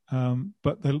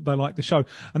 but they like the show,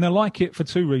 and they like it for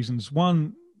two reasons.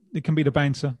 One, it can be the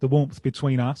banter, the warmth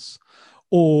between us,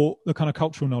 or the kind of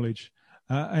cultural knowledge.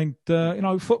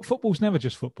 Football's never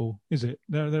just football, is it?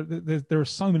 There are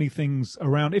so many things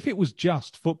around. If it was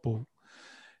just football,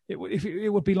 it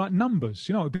would be like numbers.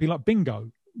 It would be like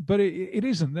bingo. But it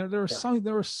isn't. There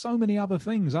are so many other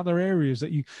things, other areas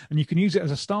that you can use it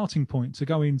as a starting point to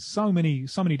go in so many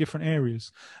different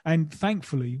areas. And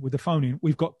thankfully, with the phone-in,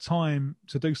 we've got time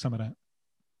to do some of that.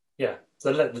 Yeah,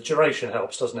 the duration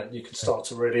helps, doesn't it? You can start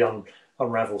to really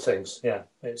unravel things. Yeah,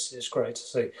 it's great to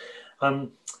see.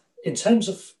 In terms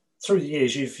of through the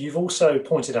years, you've also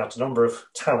pointed out a number of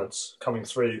talents coming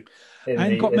through.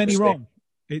 And got many wrong.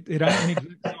 It ain't an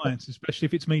exact science, especially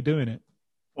if it's me doing it.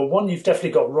 Well, one you've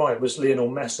definitely got right was Lionel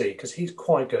Messi, because he's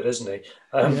quite good, isn't he?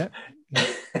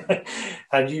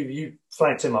 And you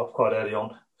flagged him up quite early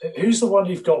on. Who's the one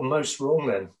you've got most wrong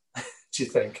then, do you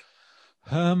think?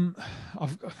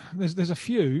 There's a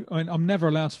few. I mean, I'm never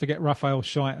allowed to forget Raphael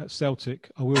Scheidt at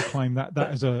Celtic. I will claim that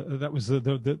that was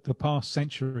the past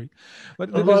century.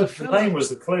 But the name was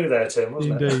the clue there, Tim,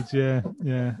 wasn't it? Indeed,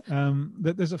 yeah.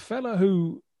 There's a fella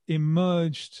who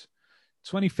emerged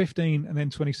 2015 and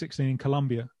then 2016 in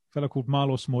Colombia, a fellow called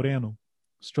Marlos Moreno,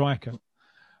 striker,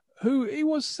 who he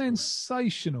was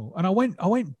sensational. And I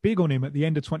went big on him at the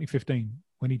end of 2015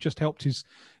 when he just helped his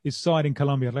side in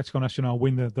Colombia, Atlético Nacional,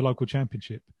 win the local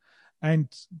championship. And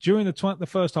during the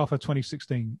first half of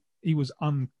 2016, he was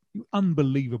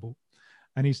unbelievable.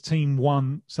 And his team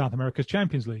won South America's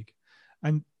Champions League.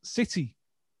 And City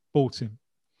bought him.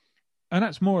 And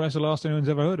that's more or less the last anyone's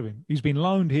ever heard of him. He's been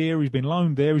loaned here, he's been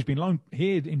loaned there, he's been loaned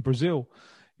here in Brazil.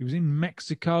 He was in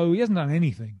Mexico. He hasn't done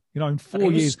anything, in 4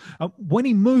 years. When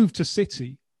he moved to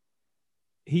City,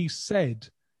 he said,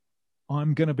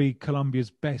 I'm going to be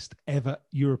Colombia's best ever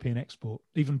European export,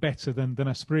 even better than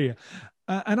Asprilla.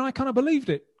 And I kind of believed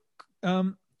it.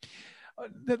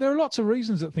 There are lots of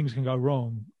reasons that things can go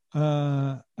wrong.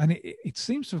 And it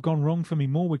seems to have gone wrong for me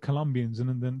more with Colombians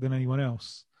than anyone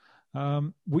else.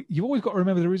 You've always got to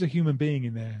remember there is a human being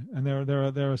in there, and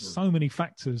there are so many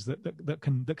factors that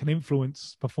can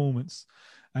influence performance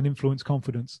and influence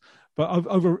confidence. But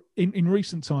over in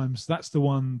recent times, that's the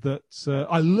one that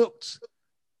I looked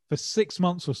for 6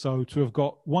 months or so to have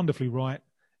got wonderfully right,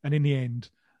 and in the end,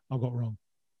 I got wrong.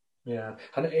 Yeah,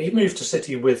 and he moved to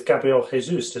City with Gabriel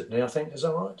Jesus, didn't he? I think, is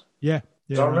that right? Yeah.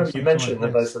 So I remember you mentioned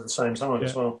them both at the same time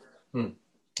as well, and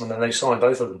then they signed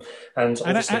both of them. And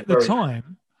at the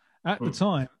time. At the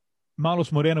time,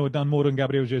 Marlos Moreno had done more than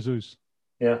Gabriel Jesus.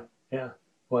 Yeah.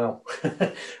 Wow.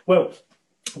 Well,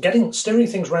 steering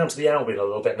things round to the Albion a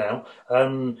little bit now.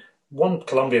 One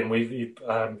Colombian,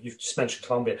 you've just mentioned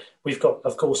Colombia. We've got,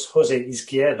 of course, Jose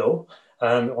Izquierdo,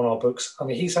 on our books. I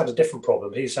mean, he's had a different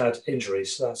problem. He's had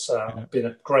injuries. That's been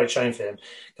a great shame for him,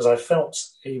 because I felt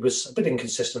he was a bit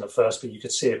inconsistent at first, but you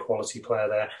could see a quality player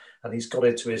there, and he's got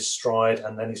into his stride,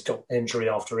 and then he's got injury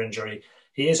after injury.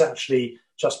 He is actually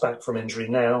just back from injury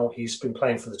now. He's been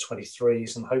playing for the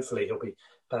 23s, and hopefully he'll be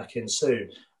back in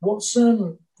soon. What's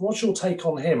your take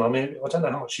on him? I mean, I don't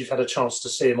know how much you've had a chance to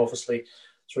see him, obviously,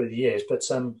 through the years, but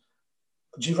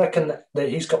do you reckon that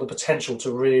he's got the potential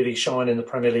to really shine in the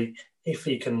Premier League if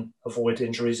he can avoid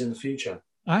injuries in the future?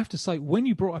 I have to say, when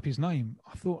you brought up his name,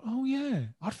 I thought, oh yeah,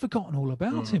 I'd forgotten all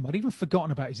about him. I'd even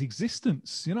forgotten about his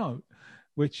existence,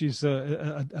 which is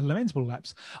a lamentable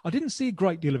lapse. I didn't see a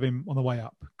great deal of him on the way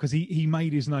up, because he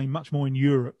made his name much more in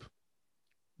Europe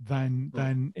than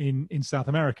in South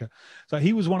America. So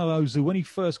he was one of those who, when he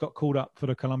first got called up for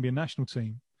the Colombian national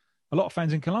team, a lot of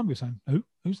fans in Colombia saying,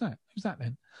 who's that? Who's that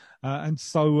then? And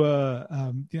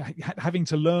so having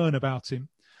to learn about him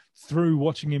through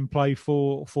watching him play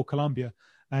for Colombia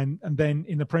and then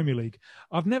in the Premier League.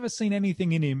 I've never seen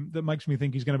anything in him that makes me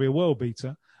think he's going to be a world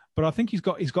beater, but I think he's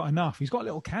got enough. He's got a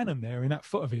little cannon there in that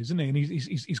foot of his, isn't he? And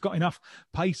he's got enough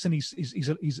pace, and he's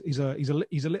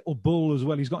a little bull as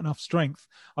well. He's got enough strength.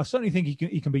 I certainly think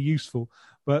he can be useful,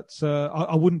 but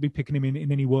I wouldn't be picking him in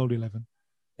any World 11.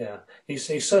 Yeah, he's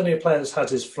certainly a player that's had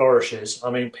his flourishes.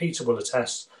 I mean, Peter will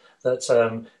attest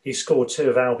that he scored 2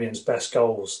 of Albion's best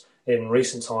goals in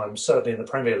recent times, certainly in the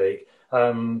Premier League.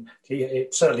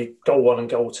 Certainly goal 1 and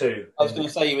goal 2. I was going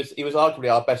to say he was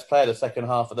arguably our best player the second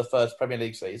half of the first Premier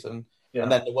League season,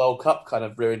 and then the World Cup kind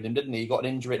of ruined him, didn't he? He got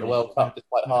an injury at the World Cup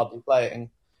despite hardly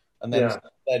playing, and then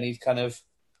he's kind of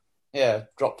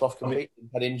dropped off completely.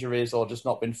 Had injuries or just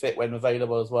not been fit when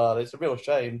available as well. It's a real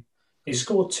shame. He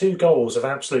scored 2 goals of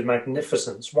absolute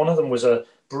magnificence. One of them was a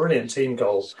brilliant team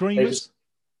goal. Screamers?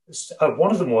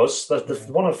 One of them was the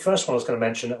first one I was going to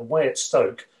mention, away at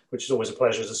Stoke, which is always a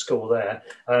pleasure to score there,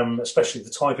 especially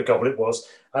the type of goal it was,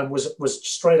 and was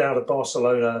straight out of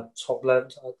Barcelona, top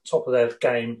of their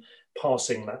game,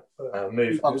 passing that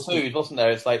move. Wasn't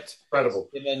there? It's like incredible.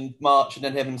 Him and March, and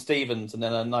then him and Stevens, and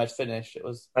then a nice finish. It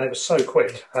was so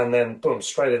quick, and then boom,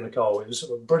 straight in the goal. It was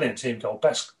a brilliant team goal,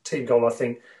 best team goal I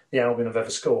think the Albion have ever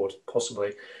scored,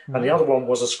 possibly. And the other one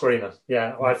was a screamer.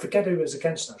 Yeah, I forget who it was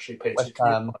against, actually, Peter. West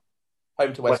Ham.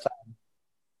 Home to West Ham.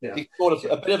 Yeah. He scored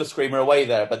a bit of a screamer away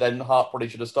there, but then Hart probably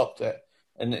should have stopped it.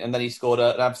 And then he scored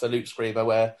an absolute screamer,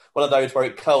 where one of those where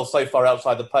it curls so far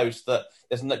outside the post that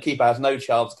the keeper has no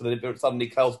chance, because it suddenly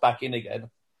curls back in again.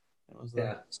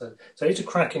 So he's a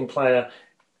cracking player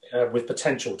with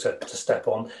potential to step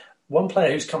on. One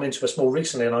player who's come into us more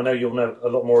recently, and I know you'll know a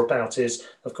lot more about, is,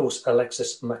 of course,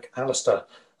 Alexis Mac Allister,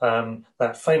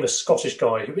 that famous Scottish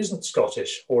guy who isn't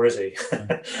Scottish, or is he?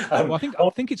 Well, I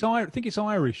think it's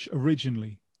Irish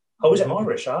originally. Oh, is it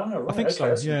Irish? Right. I think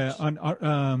so. Yeah, and I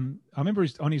remember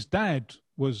his dad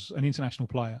was an international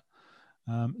player,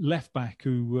 left back,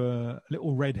 who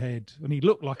little redhead, and he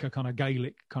looked like a kind of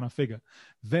Gaelic kind of figure.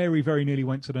 Very, very nearly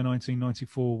went to the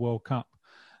 1994 World Cup.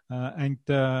 And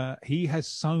he has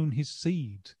sown his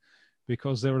seed,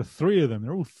 because there are 3 of them.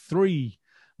 They're all 3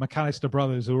 McAllister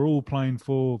brothers who are all playing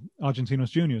for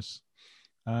Argentinos Juniors.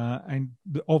 And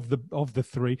of the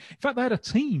 3, in fact, they had a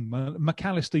team,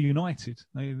 McAllister United.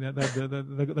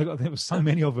 There were so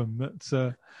many of them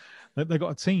that they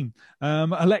got a team.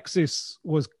 Alexis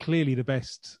was clearly the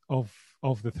best of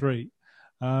the 3.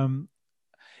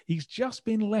 He's just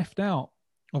been left out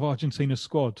of Argentina's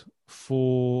squad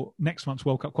for next month's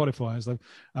World Cup qualifiers,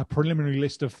 a preliminary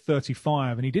list of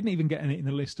 35, and he didn't even get in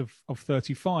the list of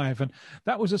 35, and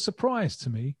that was a surprise to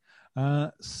me.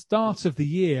 Start of the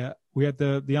year, we had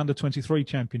the under-23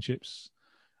 championships,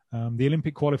 the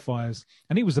Olympic qualifiers,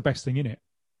 and he was the best thing in it.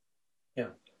 Yeah.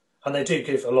 And they do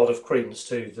give a lot of credence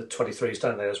to the 23s,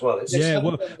 don't they, as well?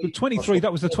 The 23,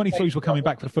 that was the 23s were coming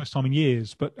back for the first time in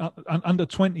years, but under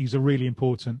 20s are really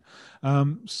important.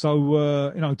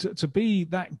 To be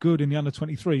that good in the under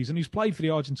 23s, and he's played for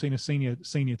the Argentina senior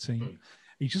team.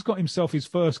 He just got himself his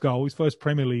first goal, his first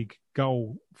Premier League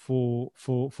goal for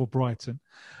Brighton.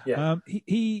 Yeah.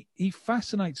 He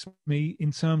fascinates me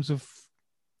in terms of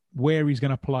where he's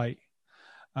going to play,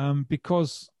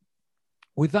 because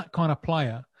with that kind of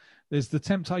player, there's the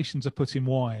temptation to put him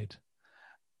wide,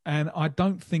 and I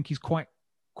don't think he's quite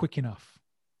quick enough.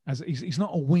 As he's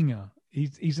not a winger.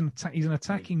 He's an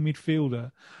attacking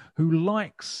midfielder who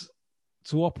likes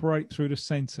to operate through the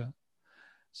centre,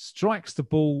 strikes the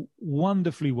ball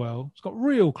wonderfully well. He's got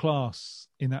real class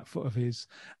in that foot of his,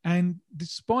 and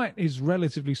despite his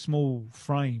relatively small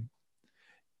frame,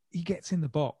 he gets in the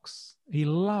box. He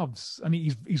loves, and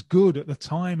he's good at the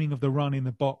timing of the run in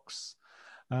the box.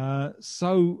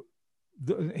 So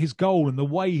his goal and the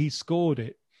way he scored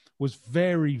it was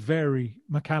very, very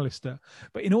McAllister.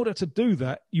 But in order to do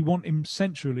that, you want him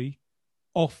centrally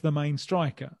off the main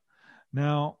striker.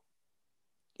 Now,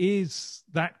 is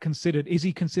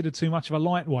he considered too much of a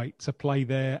lightweight to play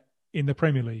there in the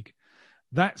Premier League?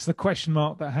 That's the question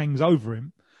mark that hangs over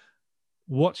him.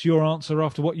 What's your answer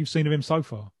after what you've seen of him so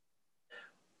far?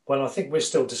 Well, I think we're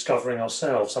still discovering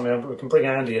ourselves. I mean, we can bring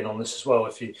Andy in on this as well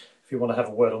if you want to have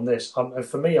a word on this. And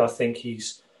for me, I think he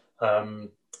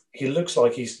looks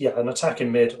like he's an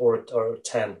attacking mid or a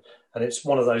 10, and it's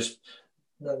one of those,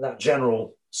 that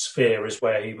general sphere is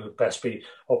where he would best be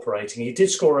operating. He did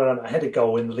score a headed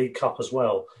goal in the League Cup as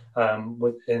well,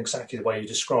 in exactly the way you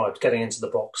described, getting into the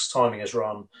box, timing his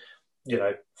run,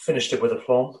 finished it with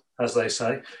aplomb, as they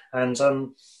say. And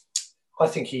I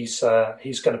think he's going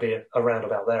to be around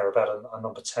about there, about a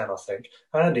number 10, I think.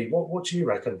 Andy, what do you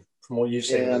reckon from what you've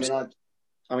seen? Yeah,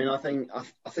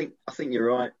 I think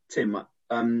you're right, Tim.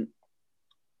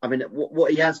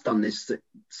 What he has done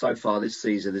so far this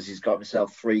season is he's got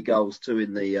himself 3 goals, 2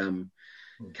 in the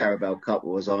Carabao Cup,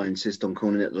 or as I insist on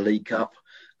calling it, the League Cup,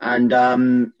 and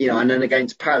and then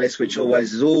against Palace, which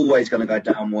is always going to go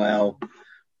down well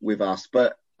with us.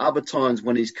 But other times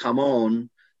when he's come on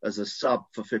as a sub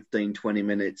for 15, 20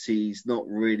 minutes, he's not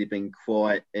really been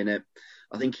quite in it.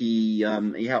 I think he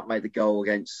helped make the goal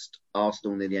against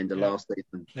Arsenal near the end of last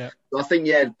season. Yeah. So I think,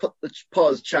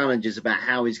 Potter's challenge is about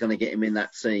how he's going to get him in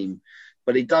that team.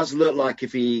 But he does look like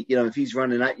if he's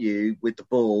running at you with the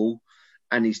ball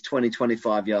and he's 20,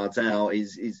 25 yards out,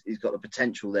 he's got the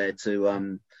potential there to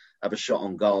have a shot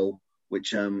on goal,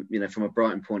 which, from a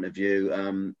Brighton point of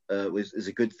view, is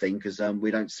a good thing, because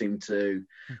we don't seem to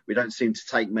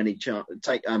take many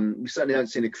we certainly don't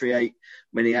seem to create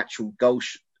many actual goal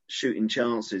shooting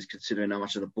chances, considering how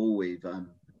much of the ball we've had.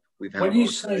 When you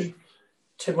say,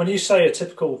 Tim, when you say a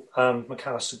typical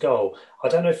McAllister goal, I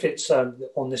don't know if it's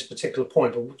on this particular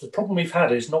point, but the problem we've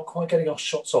had is not quite getting our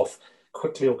shots off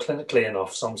quickly or clinically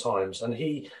enough sometimes. And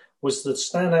he was the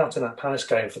standout in that Palace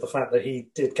game for the fact that he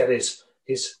did get his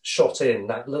shot in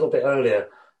that little bit earlier,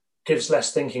 gives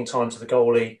less thinking time to the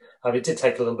goalie. It did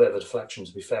take a little bit of a deflection,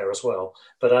 to be fair, as well.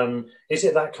 But is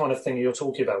it that kind of thing you're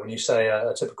talking about when you say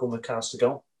a typical McAllister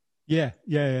goal? Yeah.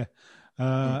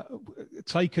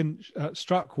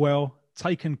 Struck well,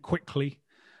 taken quickly,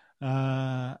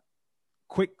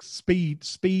 quick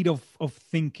speed of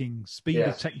thinking, speed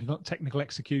of technical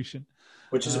execution.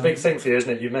 Which is a big thing for you, isn't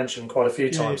it? You mentioned quite a few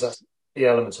times that's the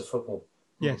element of football.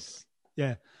 Yes,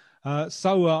 yeah.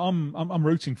 So I'm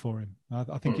rooting for him.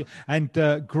 I think,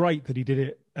 great that he did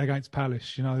it against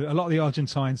Palace. A lot of the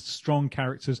Argentines, strong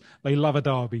characters, they love a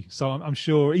derby. So I'm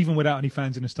sure, even without any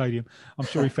fans in the stadium, I'm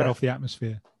sure he fed off the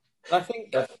atmosphere. I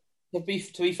think, to be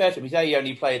fair to him, he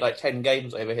only played like 10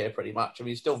 games over here, pretty much. I mean,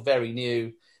 he's still very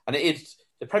new, and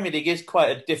the Premier League is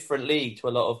quite a different league to a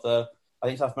lot of the, I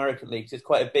think, South American leagues. It's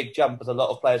quite a big jump, as a lot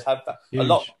of players have that. A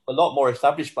lot more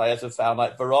established players have found,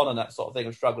 like Varane and that sort of thing,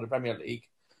 have struggled in the Premier League.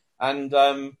 And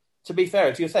to be fair,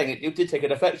 as you're saying, it did take a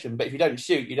deflection, but if you don't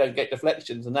shoot, you don't get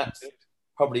deflections, and that's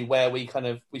probably where we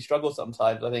struggle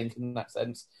sometimes, I think, in that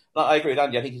sense. And I agree with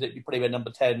Andy. I think he's probably a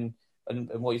number 10, and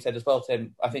what you said as well,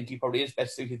 Tim. I think he probably is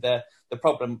best suited there. The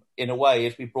problem, in a way,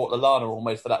 is we brought Lallana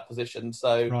almost for that position.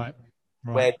 So right.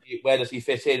 Where does he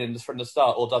fit in from the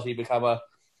start, or does he become a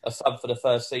sub for the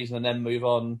first season and then move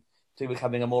on to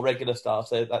becoming a more regular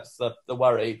starter? That's the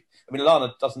worry. I mean,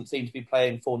 Lallana doesn't seem to be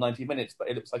playing full 90 minutes, but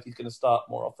it looks like he's going to start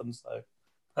more often. So,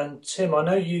 and Tim, I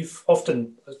know you've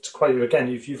often, to quote you again,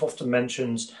 you've often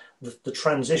mentioned the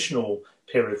transitional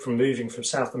period from moving from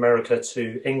South America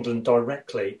to England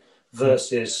directly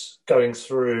versus going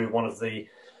through one of the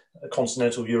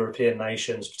continental European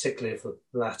nations, particularly of the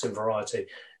Latin variety,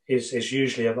 is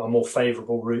usually a more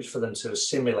favourable route for them to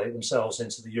assimilate themselves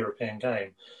into the European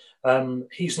game.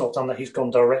 He's not done that. He's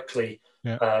gone directly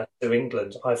to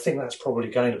England. I think that's probably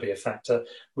going to be a factor.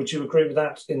 Would you agree with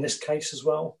that in this case as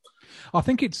well? I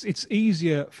think it's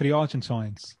easier for the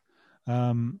Argentines.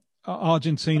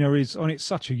 Argentina it's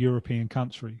such a European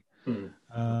country.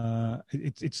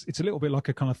 It's a little bit like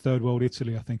a kind of third world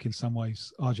Italy, I think, in some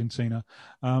ways, Argentina.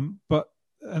 But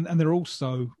they're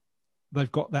also,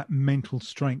 they've got that mental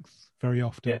strength very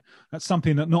often. That's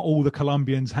something that not all the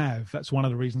Colombians have. That's one of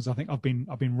the reasons I think I've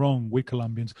been wrong with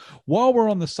Colombians. While we're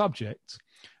on the subject,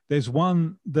 there's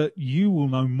one that you will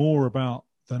know more about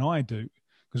than I do,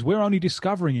 because we're only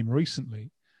discovering him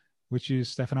recently, which is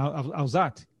Stefan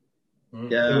Alzate.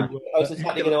 Yeah. I was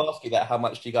exactly going to ask you that. How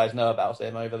much do you guys know about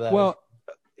him over there? Well,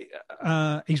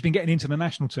 he's been getting into the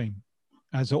national team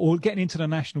or getting into the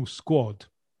national squad.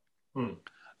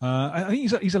 I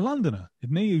think he's a Londoner,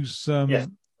 isn't he? Who's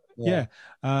Yeah,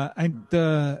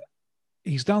 and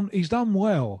he's done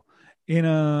well in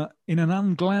an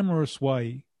unglamorous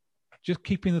way, just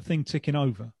keeping the thing ticking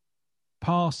over,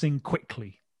 passing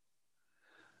quickly.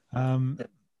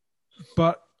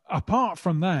 But apart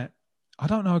from that, I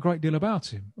don't know a great deal about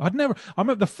him. I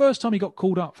remember the first time he got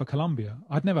called up for Colombia,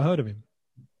 I'd never heard of him.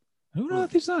 Who on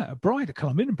earth is that?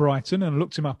 Colombian, Brighton, and I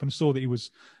looked him up and saw that he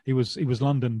was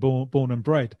London born and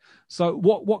bred. So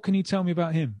what can you tell me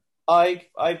about him? I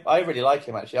really like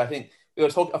him, actually. I think we were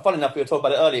talking. Fun enough, we were talking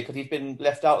about it earlier because he's been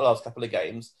left out the last couple of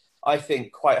games. I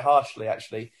think quite harshly,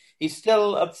 actually. He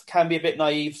still can be a bit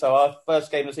naive. So our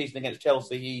first game of the season against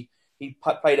Chelsea, he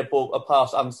played a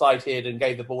pass unsighted and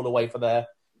gave the ball away for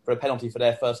a penalty for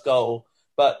their first goal.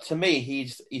 But to me,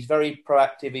 he's very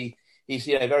proactive. He's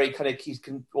very kind of, he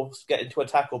can also get into a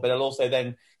tackle, but he'll also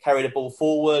then carry the ball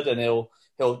forward, and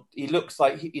he looks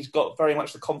like he's got very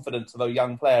much the confidence of a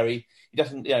young player. He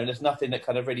doesn't, there's nothing that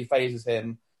kind of really phases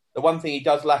him. The one thing he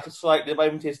does lack slightly at the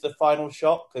moment is the final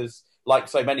shot, because like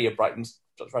so many of Brighton's,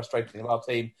 frustrating of our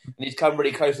team, and he's come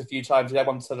really close a few times. He had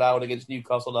one allowed against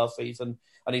Newcastle last season,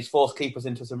 and he's forced keepers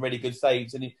into some really good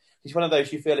saves. And he's one of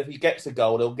those you feel if he gets a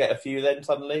goal, he'll get a few then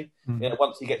suddenly,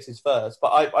 once he gets his first. But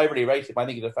I really rate him. I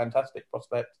think he's a fantastic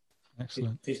prospect.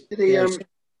 Excellent. Did he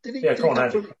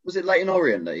was it Leyton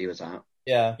Orient that he was at?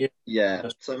 Yeah. Yeah.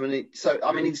 So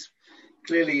I mean, he's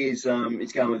clearly he's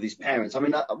going with his parents. I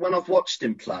mean, when I've watched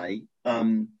him play,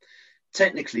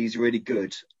 technically he's really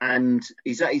good, and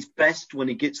he's at his best when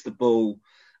he gets the ball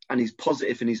and he's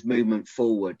positive in his movement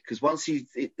forward, because once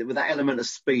with that element of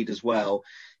speed as well,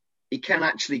 he can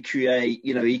actually create,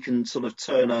 he can sort of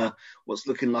turn what's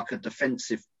looking like a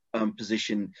defensive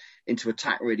position into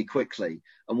attack really quickly.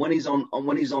 And when he's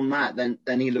on that,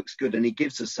 then he looks good and he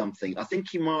gives us something. I think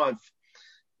he might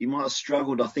have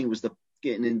struggled. I think it was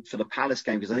getting in for the Palace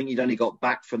game, because I think he'd only got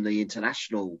back from the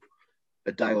international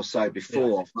a day or so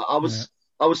before. Yeah.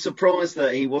 I was surprised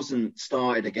that he wasn't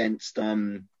started against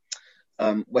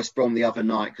West Brom the other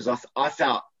night, because I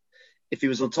felt if he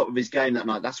was on top of his game that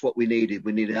night, that's what we needed.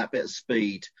 We needed that bit of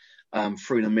speed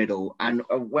through the middle. And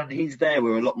when he's there,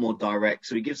 we're a lot more direct.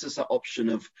 So he gives us that option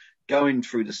of going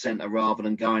through the centre rather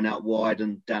than going out wide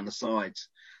and down the sides.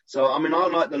 So, I mean, I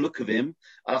like the look of him.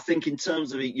 I think in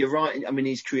terms of it, you're right. I mean,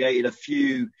 he's created a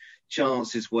few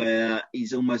chances where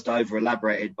he's almost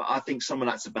over-elaborated, but I think some of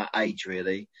that's about age,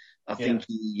 really. I think,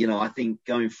 I think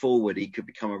going forward, he could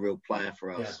become a real player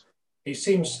for us. Yeah. He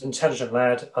seems an intelligent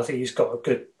lad. I think he's got a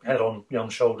good head on young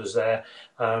shoulders there.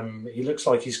 He looks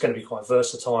like he's going to be quite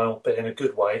versatile, but in a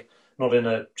good way, not in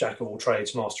a jack of all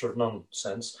trades, master of none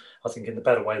sense. I think in a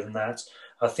better way than that.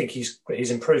 I think he's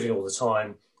improving all the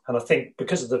time. And I think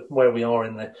because of where we are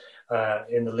in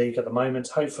the league at the moment,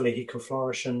 hopefully he can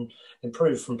flourish and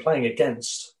improve from playing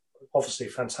against obviously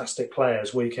fantastic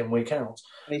players week in, week out.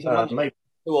 And he's maybe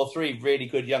 2 or 3 really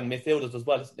good young midfielders as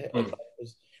well, isn't it?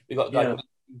 We've got a guy like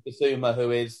Bissouma,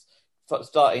 who is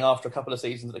starting after a couple of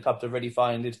seasons at the club to really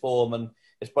find his form, and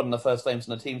it's one of the first names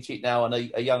on the team sheet now,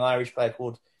 and a young Irish player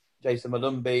called Jason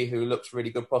Malumbi, who looks really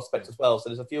good prospect as well. So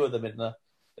there's a few of them in the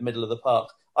middle of the park.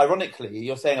 Ironically,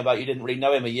 you're saying about you didn't really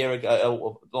know him a year ago,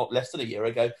 or not less than a year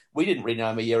ago. We didn't really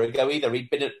know him a year ago either. He'd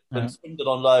been swindled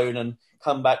on loan and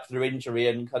come back through injury,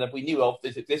 and kind of we knew of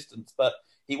his existence, but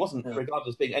he wasn't regarded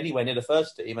as being anywhere near the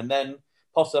first team. And then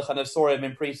Potter kind of saw him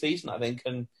in pre-season, I think,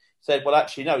 and said, well,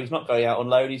 actually, no, he's not going out on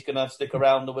loan. He's going to stick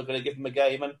around and we're going to give him a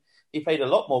game. And he played a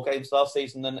lot more games last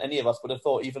season than any of us would have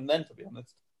thought even then, to be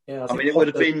honest. Yeah, I mean, it would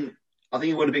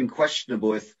have been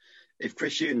questionable if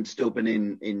Chris Hughton'd still been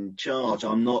in charge.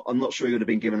 I'm not sure he would have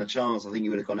been given a chance. I think he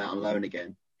would have gone out on loan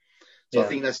again. So I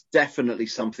think that's definitely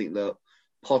something that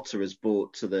Potter has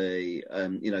brought to the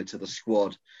to the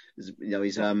squad.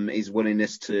 His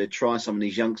willingness to try some of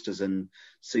these youngsters and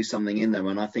see something in them,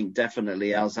 and I think definitely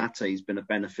Alzate's been a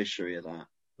beneficiary of that.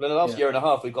 Well, the last year and a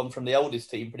half, we've gone from the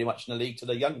oldest team pretty much in the league to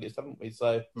the youngest, haven't we?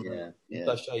 So it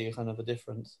does show you kind of the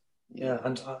difference. Yeah,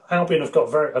 and Albion have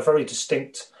got a very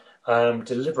distinct,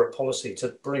 deliberate policy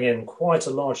to bring in quite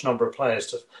a large number of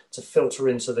players to filter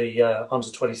into the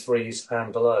under-23s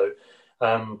and below.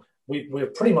 We're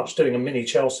pretty much doing a mini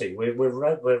Chelsea.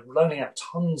 We're loaning out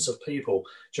tons of people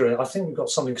I think we've got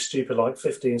something stupid like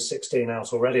 15, 16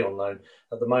 out already on loan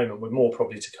at the moment, with more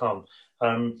probably to come.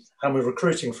 And we're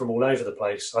recruiting from all over the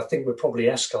place. I think we're probably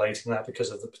escalating that because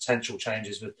of the potential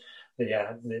changes with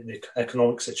the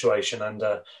economic situation and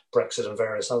Brexit and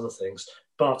various other things.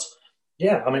 But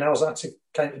yeah, I mean, Alzate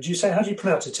do you say, how do you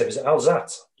pronounce it, Tim? Is it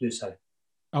Alzate, do you say?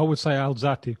 I would say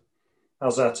Alzate.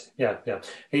 Alzate, yeah.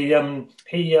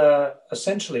 He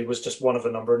essentially was just one of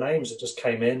a number of names that just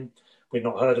came in. we'd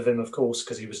not heard of him, of course,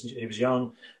 because he was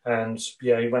young, and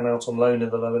he went out on loan in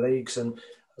the lower leagues, and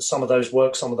some of those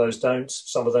work, some of those don't,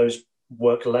 some of those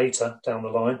work later down the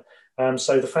line.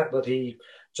 So the fact that he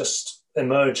just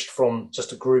emerged from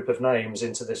just a group of names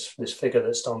into this figure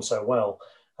that's done so well,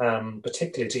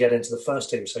 particularly to get into the first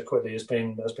team so quickly, has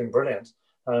been brilliant.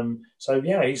 So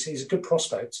he's a good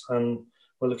prospect, and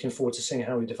we're looking forward to seeing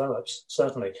how he develops,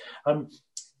 certainly.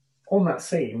 On that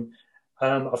theme,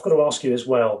 I've got to ask you as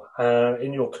well,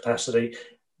 in your capacity,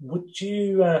 would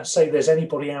you say there's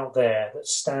anybody out there that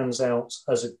stands out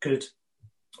as a good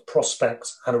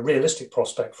prospect and a realistic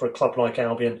prospect for a club like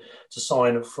Albion to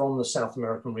sign from the South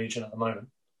American region at the moment?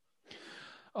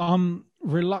 I'm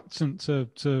reluctant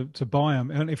to buy them.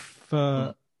 And if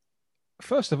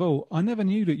first of all, I never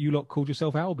knew that you lot called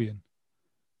yourself Albion.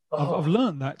 I've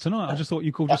learned that tonight. I just thought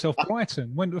you called yourself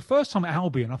Brighton. When the first time at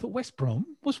Albion, I thought West Brom.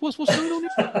 What's going on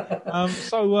here?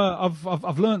 So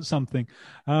I've learned something.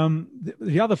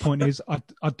 The other point is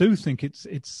I do think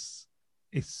it's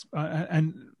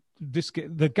and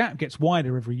the gap gets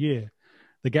wider every year.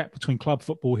 The gap between club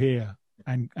football here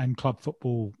and club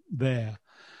football there.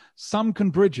 Some can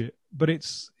bridge it, but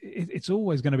it's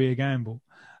always going to be a gamble.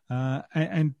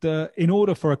 And in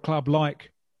order for a club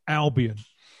like Albion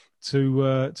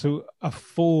to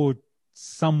afford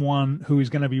someone who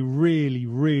is going to be really,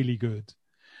 really good,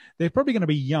 they're probably going to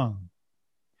be young.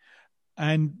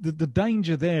 And the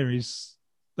danger there is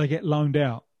they get loaned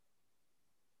out,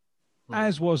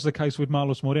 as was the case with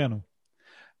Marlos Moreno.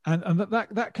 And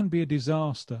that can be a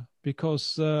disaster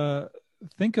because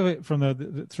think of it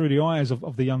from through the eyes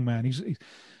of the young man.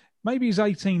 Maybe he's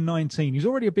 18, 19. He's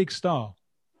already a big star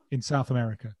in South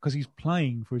America because he's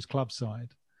playing for his club side.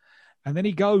 And then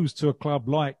he goes to a club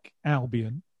like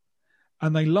Albion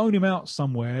and they loan him out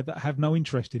somewhere that have no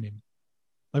interest in him.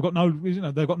 They've got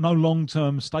no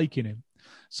long-term stake in him.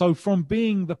 So from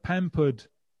being the pampered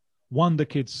wonder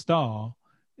kid star,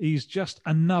 he's just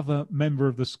another member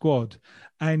of the squad.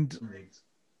 And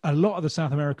a lot of the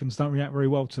South Americans don't react very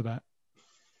well to that.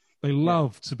 They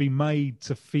love to be made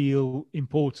to feel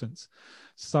important.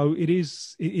 So it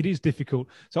is difficult.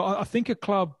 So I think a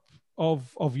club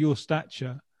of your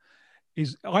stature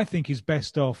is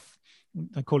best off,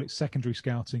 I call it secondary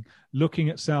scouting, looking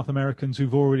at South Americans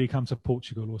who've already come to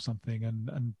Portugal or something,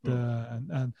 and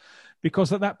because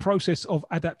that process of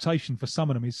adaptation for some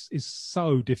of them is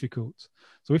so difficult.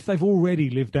 So if they've already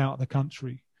lived out the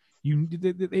country,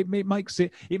 it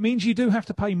means you do have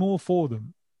to pay more for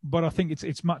them, but I think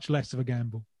it's much less of a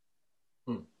gamble.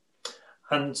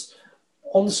 And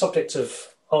on the subject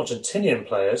of Argentinian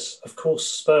players, of course,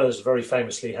 Spurs very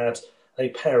famously had a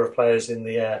pair of players in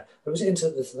the air. It was into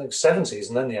the 70s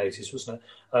and then the 80s, wasn't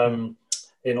it?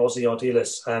 In Ozzy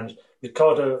Ardiles and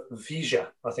Ricardo Villa,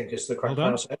 I think is the correct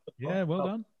pronunciation. Yeah, well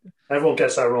done. Everyone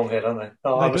gets that wrong here, don't they?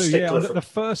 They do, yeah. The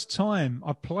first time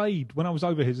I played, when I was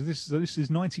over here, this is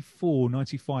 94,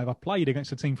 95, I played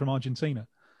against a team from Argentina.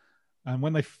 And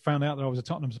when they found out that I was a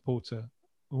Tottenham supporter,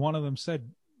 one of them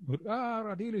said,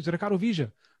 Ardiles, Ricardo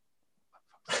Villa.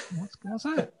 What's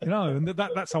that? And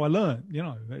that's how I learned.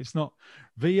 It's not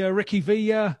Ricky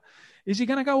Villa. Is he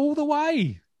going to go all the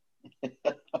way?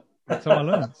 That's how I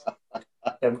learned.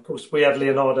 And of course, we had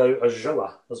Leonardo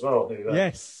Ojoa as well, who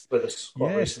yes, with us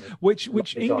quite recently.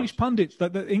 Which English pundits,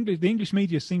 the English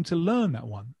media seem to learn that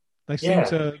one. They seem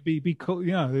to be cool,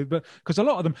 but because a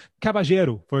lot of them,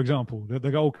 Caballero, for example, the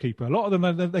goalkeeper, a lot of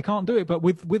them they can't do it. But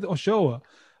with Ochoa,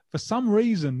 for some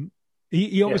reason,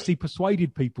 he obviously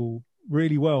persuaded people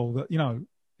really well that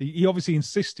he obviously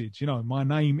insisted. My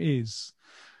name is.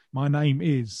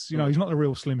 He's not the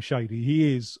real Slim Shady.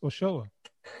 He is Ochoa.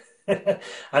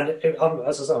 And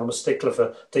as I say, I'm a stickler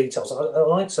for details. I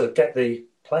like to get the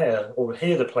player or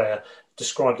hear the player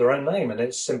describe their own name, and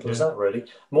it's simple as that, really.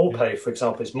 Morpay, for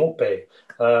example, is Morpay.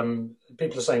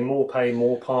 People are saying Morpay,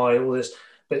 Morpay, all this.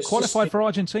 But it's qualified for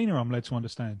Argentina, I'm led to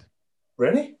understand.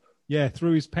 Really? Yeah,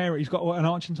 through his parent. He's got an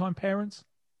Argentine parent.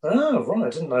 Oh, right. I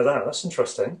didn't know that. That's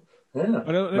interesting. Yeah.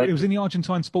 But it was in the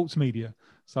Argentine sports media,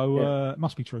 so it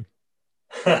must be true.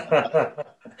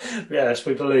 Yes,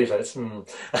 we believe it.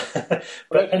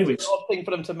 But anyway, it's an odd thing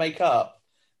for them to make up.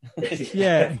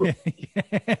 Yeah.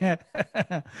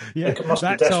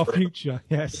 That's our future.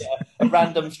 Yes, a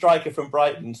random striker from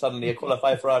Brighton suddenly a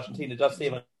qualifier for Argentina does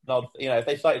seem an odd. If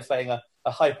they started saying a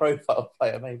high-profile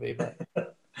player, maybe.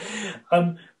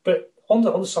 But on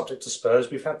the subject of Spurs,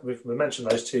 we've mentioned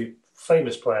those two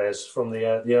famous players from the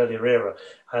earlier era,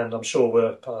 and I'm sure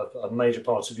were a major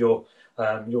part of your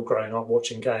growing up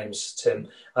watching games, Tim.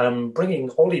 Bringing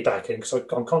Ollie back in, because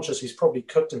I'm conscious he's probably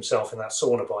cooked himself in that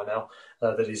sauna by now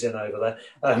that he's in over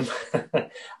there.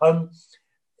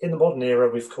 in the modern era,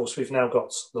 we've now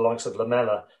got the likes of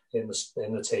Lamela in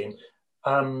the team.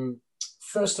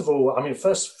 First of all,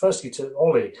 firstly to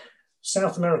Ollie,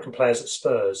 South American players at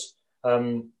Spurs.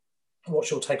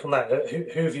 What's your take on that?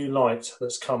 Who have you liked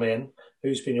that's come in?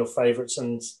 Who's been your favourites,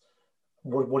 and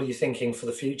what are you thinking for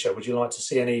the future? Would you like to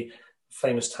see any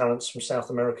famous talents from South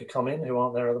America come in who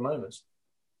aren't there at the moment?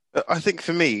 I think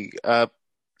for me,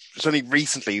 it's only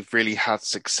recently really had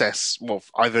success. Well,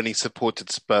 I've only supported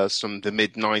Spurs from the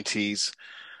mid-90s.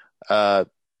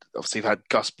 Obviously, we've had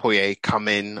Gus Poyet come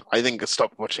in. I think I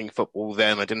stopped watching football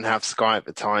then. I didn't have Sky at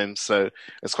the time, so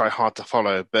it's quite hard to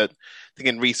follow. But I think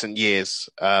in recent years,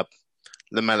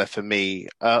 Lamela for me,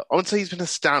 I wouldn't say he's been a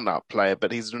stand-up player,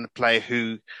 but he's been a player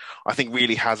who I think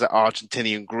really has that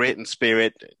Argentinian grit and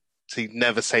spirit. To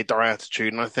never say die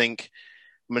attitude. And I think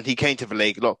when he came to the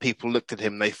league, a lot of people looked at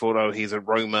him, they thought, oh, he's a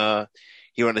roamer,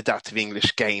 he won't adapt to the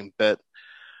English game. But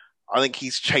I think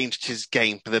he's changed his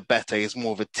game for the better. He's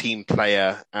more of a team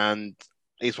player, and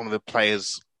he's one of the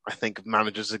players I think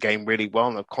manages the game really well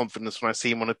and have confidence when I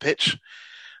see him on a pitch.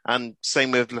 And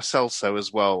same with Lo Celso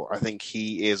as well. I think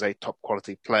he is a top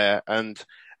quality player. And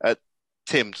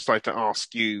Tim, just like to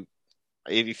ask you,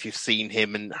 if you've seen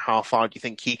him and how far do you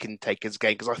think he can take his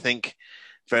game? Because I think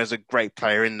there's a great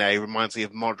player in there. He reminds me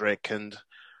of Modric, and I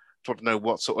want to know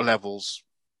what sort of levels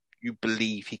you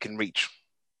believe he can reach.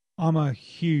 I'm a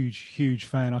huge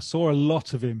fan. I saw a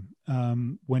lot of him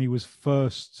when he was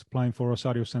first playing for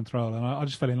Rosario Central, and I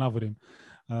just fell in love with him.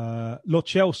 Lo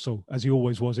Celso, as he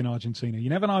always was in Argentina. You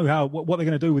never know what they're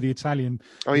going to do with the Italian.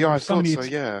 Oh yeah, I thought so.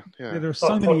 Yeah. There are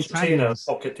so many Italians.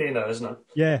 Pochettino, isn't it?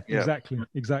 Yeah,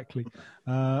 exactly.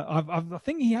 I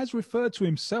think he has referred to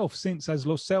himself since as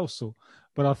Lo Celso,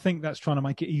 but I think that's trying to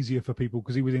make it easier for people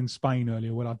because he was in Spain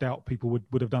earlier. Well, I doubt people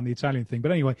would have done the Italian thing.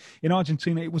 But anyway, in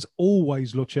Argentina, it was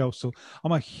always Lo Celso.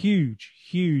 I'm a huge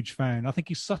fan. I think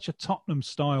he's such a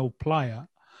Tottenham-style player.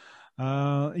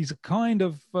 He's a kind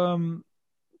of...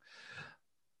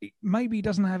 maybe he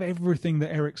doesn't have everything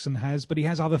that Eriksen has, but he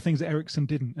has other things that Eriksen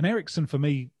didn't. And Eriksen, for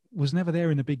me, was never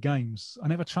there in the big games. I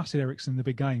never trusted Eriksen in the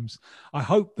big games. I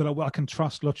hope that I can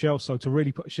trust Lo Celso to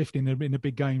really put a shift in the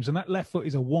big games. And that left foot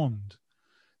is a wand,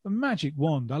 a magic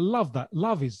wand. I love that.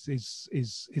 Love his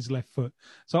left foot.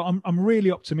 So I'm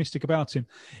really optimistic about him.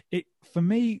 For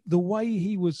me, the way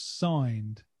he was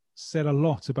signed said a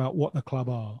lot about what the club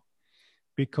are,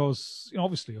 because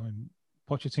obviously,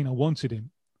 Pochettino wanted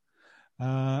him.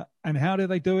 And how did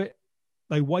they do it?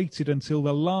 They waited until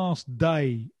the last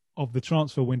day of the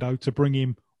transfer window to bring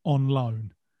him on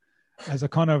loan as a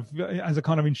kind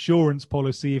of insurance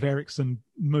policy if Eriksen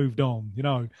moved on.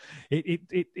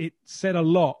 It said a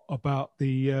lot about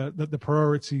the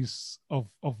priorities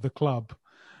of the club.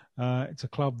 It's a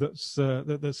club that's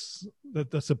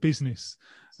a business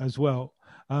as well.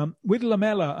 With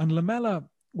Lamela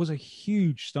was a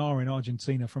huge star in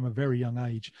Argentina from a very young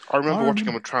age. I remember watching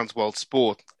him on Transworld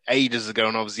Sport ages ago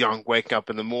when I was young, waking up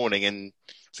in the morning and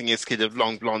seeing this kid with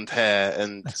long blonde hair.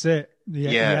 And that's it.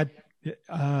 Yeah.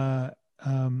 I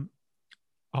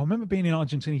remember being in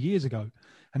Argentina years ago,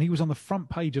 and he was on the front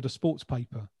page of the sports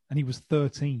paper, and he was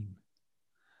 13.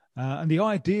 And the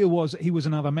idea was that he was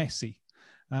another Messi.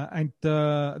 And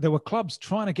there were clubs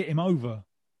trying to get him over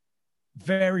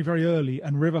very, very early,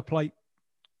 and River Plate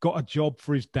got a job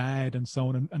for his dad and so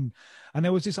on. And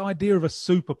there was this idea of a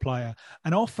super player.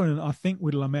 And often I think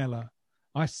with Lamela,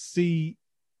 I see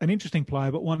an interesting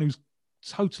player, but one who's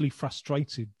totally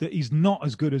frustrated that he's not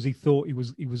as good as he thought he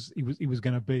was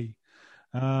going to be.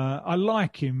 I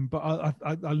like him, but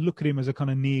I look at him as a kind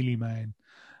of nearly man.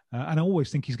 And I always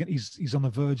think he's on the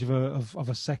verge of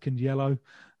a second yellow.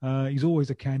 He's always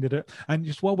a candidate. And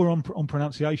just while we're on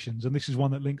pronunciations, and this is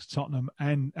one that links Tottenham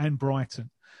and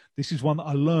Brighton, this is one that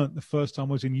I learnt the first time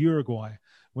I was in Uruguay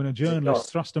when a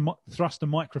journalist thrust a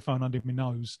microphone under my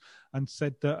nose and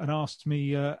said and asked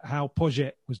me how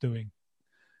Poget was doing.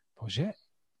 Poget?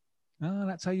 Oh,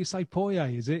 that's how you say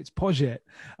Poyet, is it? It's Poget.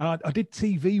 I did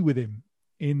TV with him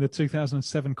in the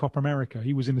 2007 Copa America.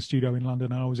 He was in the studio in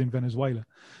London and I was in Venezuela.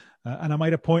 And I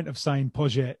made a point of saying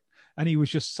Poget. And he was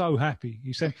just so happy.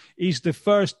 He said, it's the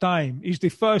first time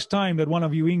that one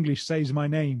of you English says my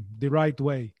name the right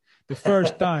way. The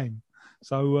first time.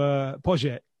 So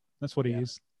Poget, that's what he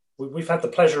is. We've had the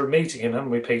pleasure of meeting him,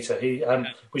 haven't we, Peter?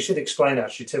 We should explain,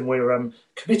 actually, Tim, we're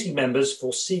committee members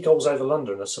for Seagulls Over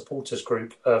London, a supporters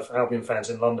group of Albion fans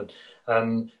in London,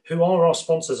 who are our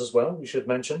sponsors as well, we should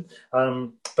mention.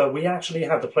 But we actually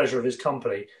had the pleasure of his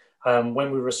company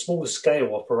when we were a smaller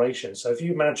scale operation. So if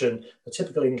you imagine a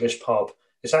typical English pub,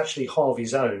 it's actually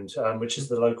Harvey's owned, which is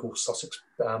the local Sussex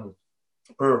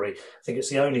brewery. I think it's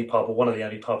the only pub, or one of the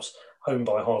only pubs, owned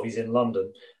by Harvey's in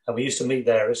London, and we used to meet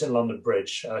there. It's in London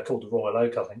Bridge, called the Royal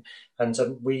Oak, I think. And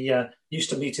we used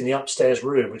to meet in the upstairs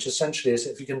room, which essentially is,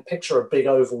 if you can picture a big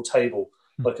oval table,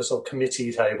 like a sort of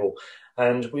committee table,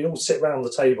 and we all sit around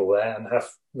the table there and have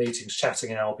meetings,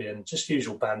 chatting Albion, just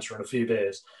usual banter and a few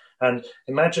beers. And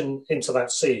imagine into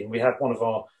that scene, we have one of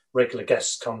our regular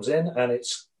guests comes in, and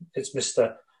it's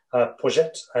Mr.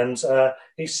 Poget, and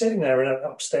he's sitting there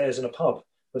upstairs in a pub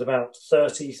with about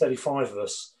 30, 35 of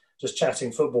us, just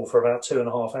chatting football for about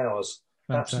 2.5 hours.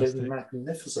 Fantastic. Absolutely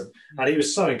magnificent. And he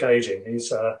was so engaging.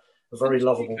 He's a very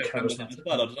lovable, charismatic.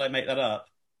 Well, or did I make that up?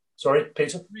 Sorry,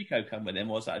 Peter? Did Rico come with him,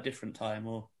 or was that a different time?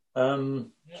 Or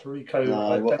Rico?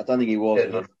 No, I don't think he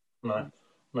was. No.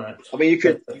 I mean,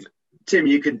 Tim,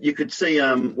 you could see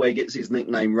where he gets his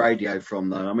nickname Radio from,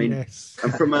 though. I mean, yes.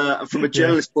 And from a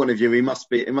journalist point of view, it must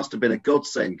have been a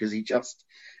godsend, because he just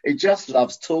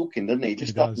loves talking, doesn't he? He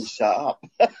just doesn't shut up.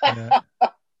 Yeah.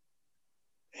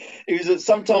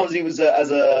 Sometimes he was as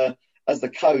the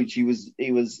coach,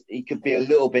 he could be a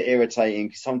little bit irritating,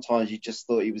 because sometimes you just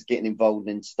thought he was getting involved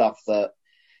in stuff that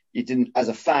you didn't, as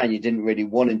a fan, you didn't really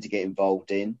want him to get involved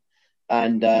in,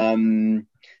 and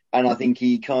I think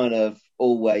he kind of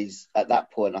always, at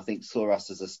that point, I think saw us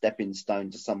as a stepping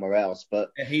stone to somewhere else. But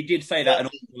he did say that an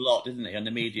awful lot, didn't he, on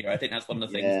the media? I think that's one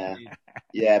of the things.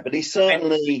 Yeah, but he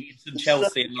certainly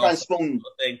Chelsea and transformed.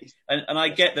 Sort of thing. And I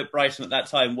get that Brighton at that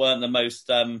time weren't the most,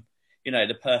 the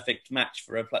perfect match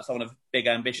for someone of big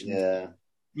ambitions. Yeah.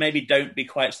 Maybe don't be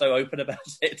quite so open about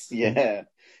it. Yeah,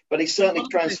 but he certainly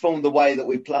transformed the way that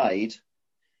we played.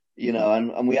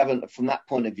 And we haven't, from that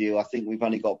point of view, I think we've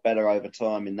only got better over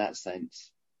time in that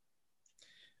sense.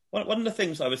 One of the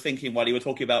things I was thinking while you were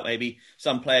talking about maybe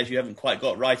some players you haven't quite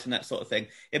got right and that sort of thing,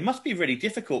 it must be really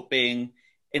difficult being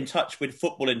in touch with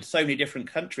football in so many different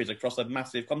countries across a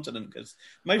massive continent, because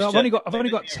I've only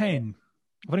got 10.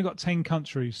 I've only got 10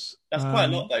 countries. That's quite a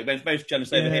lot, though. Most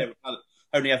journalists over here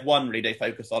only have one really they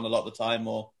focus on a lot of the time,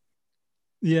 or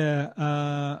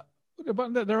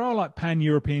but there are like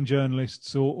pan-European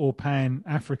journalists or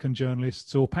pan-African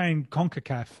journalists or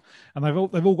pan-CONCACAF, and they've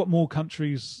all got more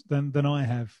countries than I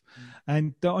have.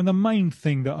 And the main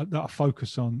thing that I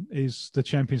focus on is the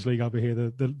Champions League over here,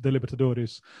 the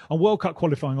Libertadores, and World Cup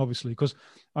qualifying, obviously, because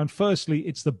firstly,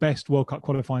 it's the best World Cup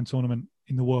qualifying tournament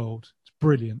in the world. It's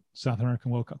brilliant. South American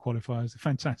World Cup qualifiers, they're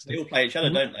fantastic. They all play each other,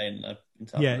 don't they? In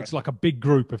South America. It's like a big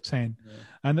group of 10,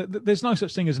 and there's no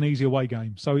such thing as an easy away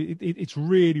game. So it's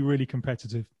really, really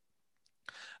competitive.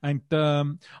 And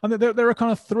there are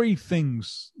kind of three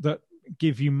things that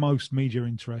give you most media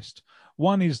interest.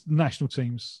 One is national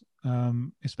teams,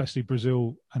 especially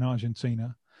Brazil and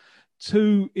Argentina.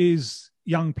 Two is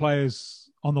young players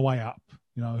on the way up.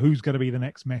 Who's going to be the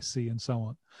next Messi and so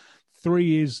on.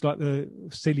 Three is like the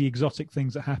silly exotic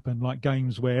things that happen, like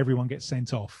games where everyone gets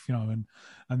sent off, and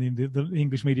the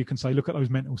English media can say, look at those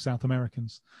mental South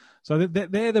Americans. So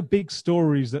they're the big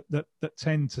stories that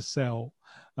tend to sell.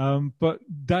 But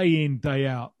day in, day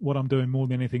out, what I'm doing more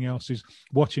than anything else is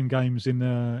watching games in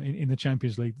the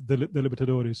Champions League, the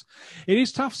Libertadores. It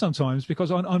is tough sometimes because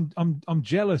I'm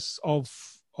jealous of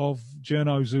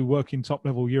journos who work in top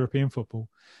level European football,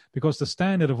 because the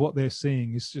standard of what they're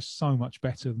seeing is just so much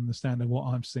better than the standard of what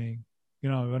I'm seeing,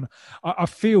 and I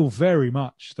feel very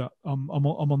much that I'm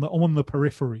on the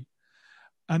periphery,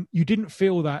 and you didn't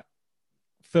feel that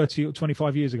 30 or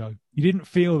 25 years ago. You didn't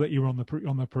feel that you were on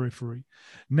the periphery.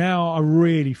 Now I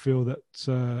really feel that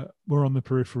we're on the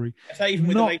periphery. Is that even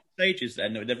with the later stages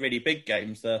then, the really big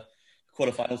games, the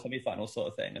quarterfinals, semi-finals sort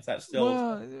of thing? Is that still?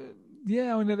 Well,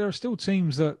 yeah, I mean, there are still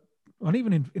teams that, and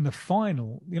even in the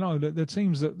final, the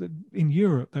teams that in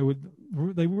Europe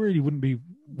they really wouldn't be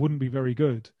very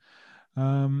good.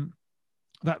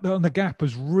 The gap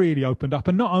has really opened up,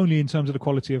 and not only in terms of the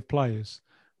quality of players,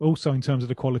 but also in terms of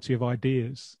the quality of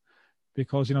ideas.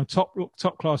 Because top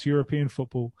class European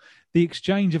football, the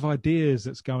exchange of ideas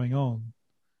that's going on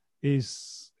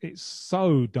it's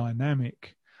so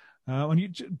dynamic.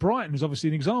 Brighton is obviously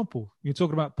an example. You're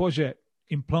talking about Poget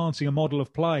implanting a model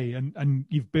of play, and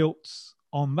you've built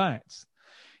on that.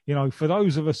 For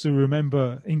those of us who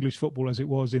remember English football as it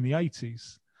was in the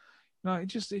 80s,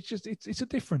 it's a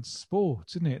different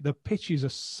sport, isn't it? The pitches are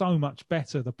so much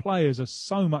better, the players are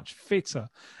so much fitter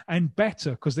and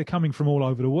better because they're coming from all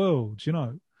over the world. I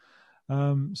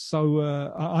am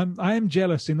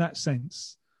jealous in that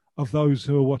sense of those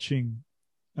who are watching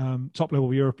top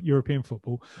level European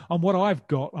football. And what I've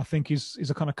got, I think, is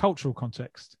a kind of cultural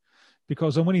context.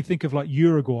 Because when you think of like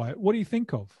Uruguay, what do you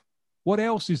think of? What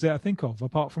else is there to think of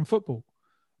apart from football?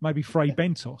 Maybe Frei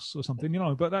Bentos or something,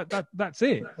 but that's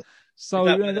it. So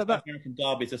that American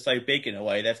derbies are so big in a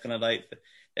way. That's kind of like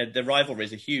the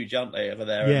rivalries are huge, aren't they, over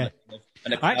there? Yeah.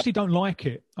 And I actually don't like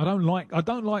it. I don't like.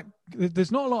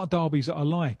 There's not a lot of derbies that I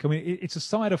like. I mean, it's a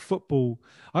side of football.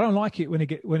 I don't like it when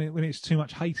it's too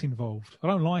much hate involved. I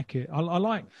don't like it. I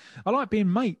like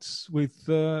being mates with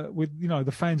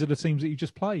the fans of the teams that you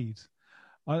just played,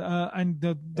 and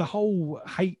the whole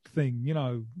hate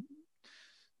thing.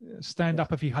 Stand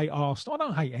up if you hate Arsenal. I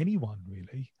don't hate anyone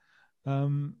really. I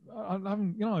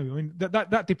haven't, I mean,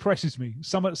 that depresses me.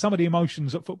 Some of the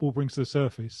emotions that football brings to the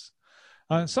surface.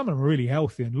 Some of them are really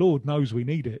healthy, and Lord knows we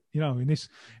need it. In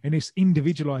this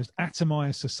individualized,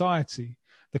 atomized society,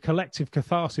 the collective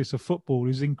catharsis of football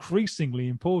is increasingly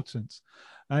important,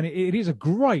 and it is a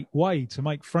great way to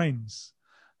make friends.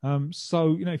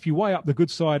 So if you weigh up the good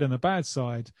side and the bad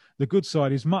side, the good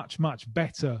side is much, much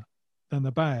better than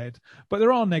the bad. But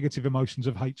there are negative emotions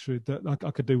of hatred that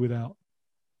I could do without.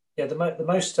 Yeah, the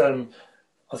most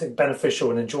I think beneficial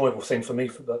and enjoyable thing for me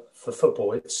for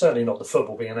football, it's certainly not the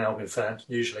football being an Albion fan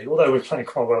usually, although we're playing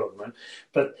quite well at the moment,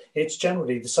 but it's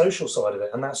generally the social side of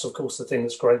it, and that's of course the thing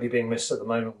that's greatly being missed at the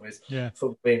moment with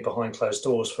football being behind closed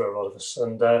doors for a lot of us,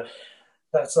 and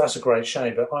that's a great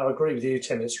shame. But I agree with you,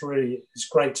 Tim. It's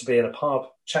great to be in a pub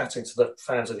chatting to the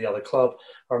fans of the other club.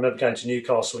 I remember going to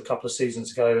Newcastle a couple of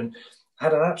seasons ago and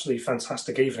had an absolutely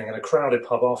fantastic evening in a crowded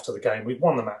pub after the game. We'd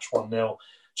won the match 1-0.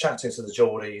 Chatting to the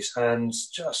Geordies and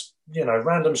just,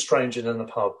 random strangers in the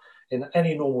pub in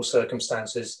any normal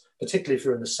circumstances, particularly if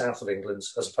you're in the south of England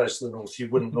as opposed to the north, you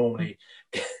wouldn't normally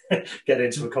get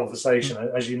into a conversation.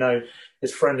 As you know,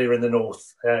 it's friendlier in the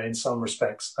north in some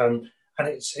respects. And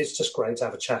it's just great to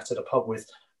have a chat at a pub with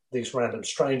these random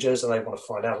strangers and they want to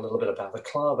find out a little bit about the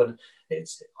club. And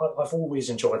I've always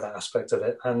enjoyed that aspect of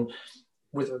it. And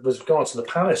with regard to the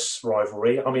Palace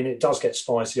rivalry, I mean, it does get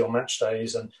spicy on match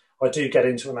days and I do get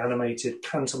into an animated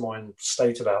pantomime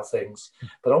state about things.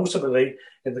 But ultimately,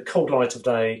 in the cold light of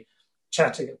day,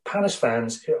 chatting, Palace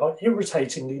fans are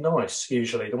irritatingly nice,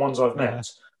 usually, the ones I've met.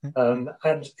 And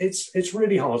it's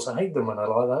really hard to hate them when I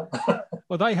like that.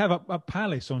 Well, they have a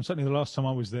Palace on, certainly the last time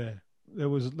I was there, there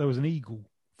was an eagle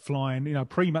flying,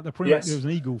 pre-match, yes. There was an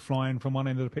eagle flying from one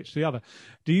end of the pitch to the other.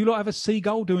 Do you lot have a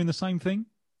seagull doing the same thing?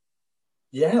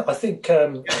 Yeah, I think...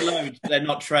 they're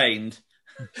not trained.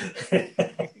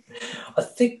 I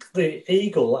think the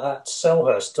eagle at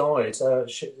Selhurst died.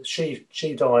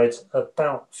 She died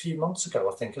about a few months ago,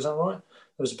 I think. Is that right?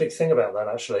 There was a big thing about that,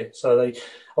 actually. So they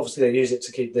use it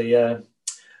to keep the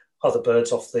other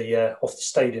birds off the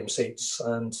stadium seats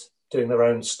and doing their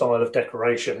own style of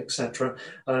decoration, etc.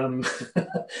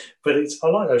 But I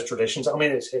like those traditions. I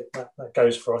mean, that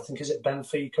goes for, I think, is it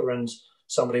Benfica and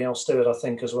somebody else do it, I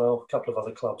think, as well. A couple of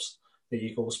other clubs, the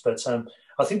Eagles. But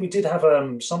I think we did have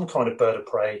some kind of bird of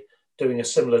prey doing a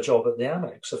similar job at the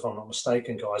Amex, if I'm not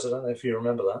mistaken, guys. I don't know if you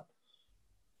remember that.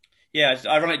 Yeah, it's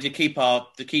ironic to keep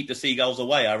the seagulls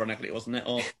away, ironically, wasn't it?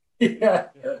 Or... yeah.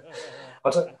 I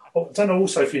don't know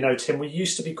also if you know, Tim, we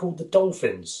used to be called the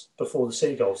Dolphins before the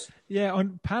Seagulls. Yeah,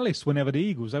 on Palace, whenever the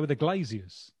Eagles, they were the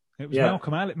Glaziers. It was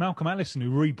Malcolm Allison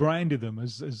who rebranded them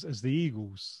as the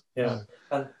Eagles. Yeah,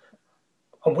 and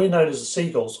we're known as the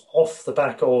Seagulls off the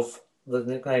back of the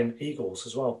nickname Eagles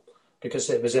as well, because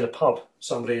it was in a pub.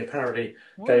 Somebody apparently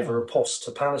gave a riposte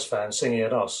to Palace fans singing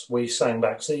at us. We sang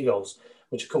back Seagulls,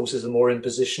 which of course is a more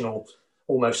impositional,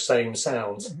 almost same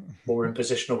sound, more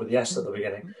impositional with the S at the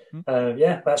beginning.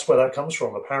 That's where that comes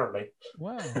from, apparently.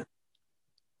 Wow.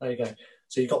 There you go.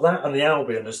 So you've got that and the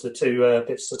Albion as the two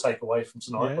bits to take away from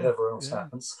tonight, whatever else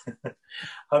happens.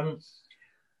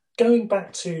 Going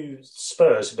back to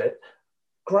Spurs a bit,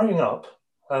 growing up,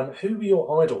 who were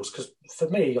your idols? Because for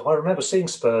me, I remember seeing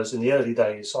Spurs in the early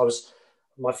days.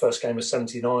 My first game was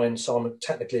 79, so I'm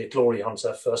technically a glory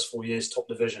hunter, first 4 years, top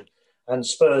division. And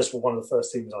Spurs were one of the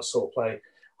first teams I saw play.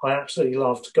 I absolutely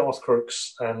loved Garth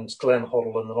Crooks and Glenn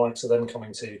Hoddle and the likes of them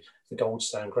coming to the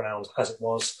Goldstone ground, as it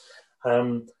was.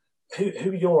 Who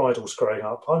were your idols growing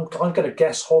up? I'm going to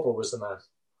guess Hoddle was the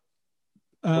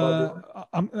man.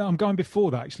 I'm going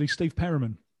before that, actually, Steve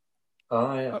Perryman.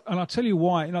 Oh, yeah. And I'll tell you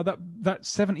why. That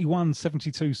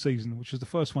 71-72 season, which was the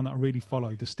first one that I really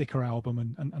followed, the Sticker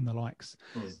album and the likes.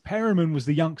 Perryman was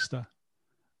the youngster.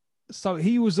 So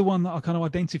he was the one that I kind of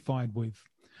identified with.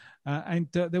 And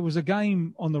there was a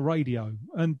game on the radio.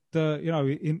 And,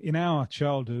 in our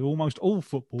childhood, almost all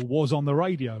football was on the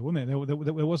radio, wasn't it?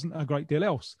 There wasn't a great deal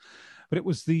else. But it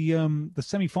was the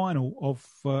semi-final of,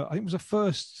 I think it was the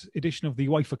first edition of the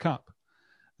UEFA Cup.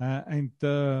 And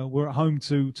we're at home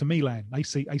to Milan,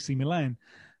 AC Milan.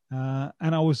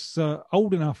 And I was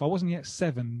old enough. I wasn't yet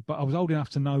 7, but I was old enough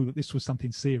to know that this was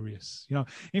something serious.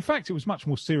 In fact, it was much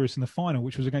more serious in the final,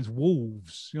 which was against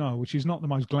Wolves. Which is not the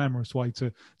most glamorous way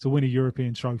to win a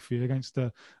European trophy against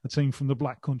a team from the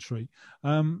Black Country.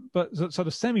 But so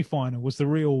the semi-final was the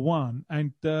real one,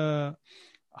 and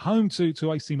home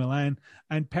to AC Milan,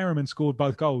 and Perryman scored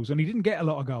both goals, and he didn't get a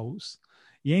lot of goals.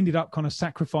 He ended up kind of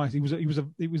sacrificing.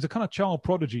 He was a kind of child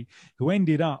prodigy who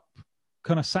ended up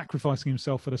kind of sacrificing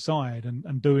himself for the side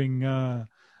and doing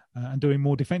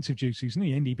more defensive duties. In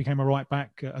the end, he became a right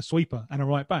back, a sweeper, and a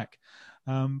right back.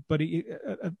 But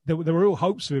there were real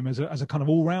hopes of him as a kind of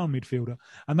all-round midfielder.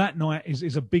 And that night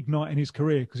is a big night in his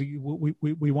career because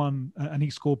we won and he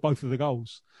scored both of the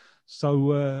goals.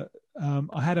 So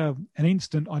I had an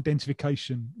instant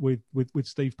identification with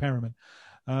Steve Perryman.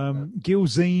 Gil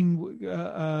Zine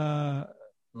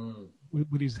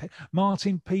with his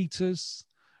Martin Peters,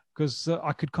 because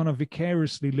I could kind of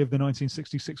vicariously live the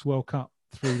 1966 World Cup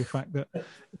through the fact that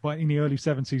in the early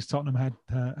 70s Tottenham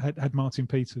had Martin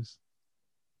Peters.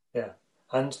 Yeah,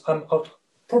 and I'll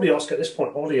probably ask at this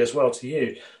point, Ollie, as well to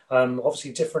you.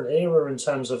 Obviously, different era in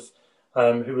terms of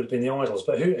who would have been the idols,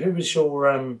 but who was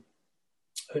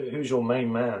who's your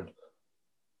main man?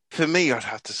 For me, I'd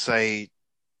have to say,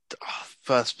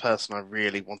 first person I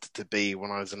really wanted to be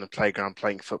when I was in the playground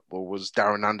playing football was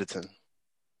Darren Anderton.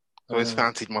 I always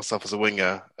fancied myself as a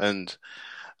winger, and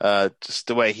just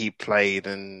the way he played,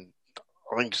 and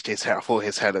I think just his head, I thought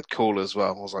his head looked cool as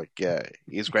well. I was like, yeah,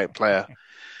 he's a great player.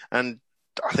 And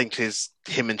I think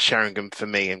him and Sheringham for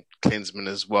me, and Klinsmann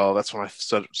as well. That's when I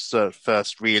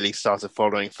first really started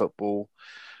following football.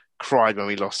 Cried when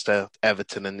we lost to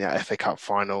Everton in the FA Cup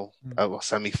final, or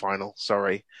semi-final,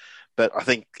 sorry. But I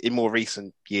think in more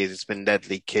recent years, it's been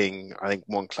Ledley King. I think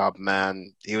one club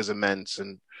man. He was immense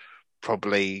and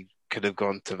probably could have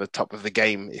gone to the top of the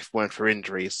game if it weren't for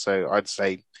injuries. So I'd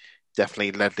say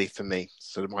definitely Ledley for me.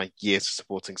 So my years of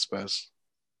supporting Spurs.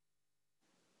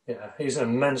 Yeah, he's an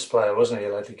immense player, wasn't he,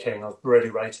 Ledley King? I've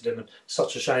really rated him, and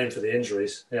such a shame for the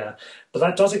injuries. Yeah, but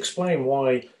that does explain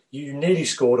why you nearly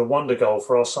scored a wonder goal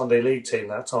for our Sunday League team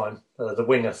that time, the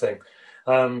winger thing.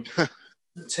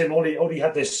 Tim, Ollie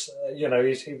had this,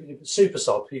 he's super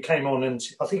sub. He came on and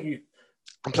I think you...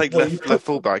 I played left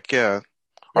fullback, yeah.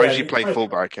 I usually play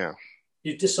fullback, yeah.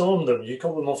 You disarmed them, you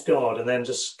got them off guard and then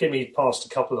just skimmied past a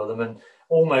couple of them and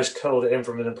almost curled it in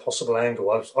from an impossible angle.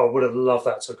 I would have loved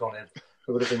that to have gone in.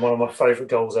 It would have been one of my favourite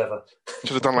goals ever.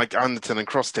 Should have done like Anderton and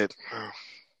crossed it.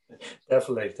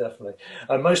 Definitely.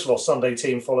 Most of our Sunday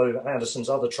team follow Anderson's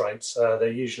other traits.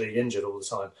 They're usually injured all the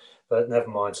time, but never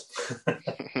mind.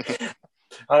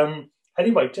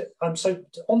 Anyway, so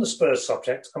on the Spurs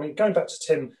subject, I mean, going back to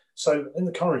Tim, so in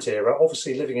the current era,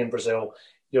 obviously living in Brazil,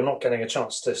 you're not getting a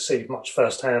chance to see much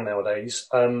firsthand nowadays.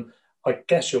 I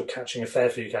guess you're catching a fair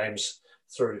few games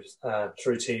through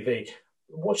TV.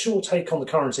 What's your take on the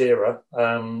current era,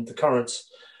 the current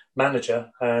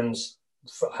manager, and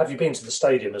have you been to the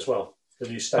stadium as well? The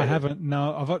new stadium? I haven't.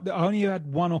 No, I only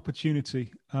had one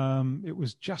opportunity. It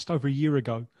was just over a year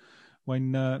ago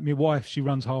when my wife, she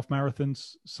runs half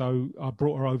marathons. So I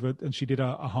brought her over and she did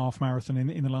a half marathon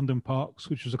in the London parks,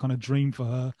 which was a kind of dream for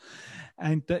her.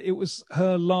 And it was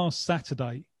her last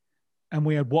Saturday and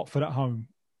we had Watford at home.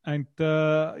 And,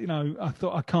 I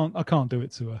thought I can't do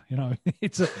it to her.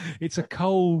 It's a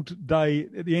cold day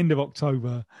at the end of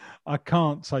October. I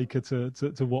can't take her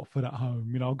to Watford at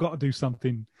home. I've got to do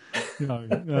something,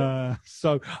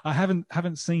 so I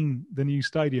haven't seen the new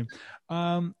stadium.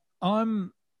 I'm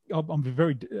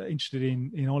very interested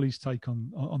in Ollie's take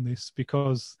on this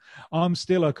because I'm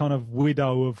still a kind of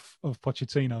widow of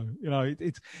Pochettino.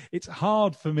 It's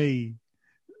hard for me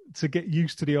to get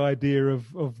used to the idea of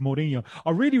Mourinho.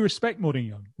 I really respect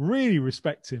Mourinho, really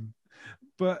respect him.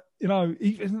 But,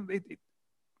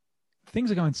 things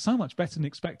are going so much better than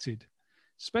expected,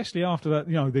 especially after that,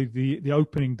 the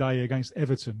opening day against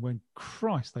Everton when,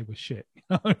 Christ, they were shit.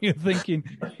 You're thinking,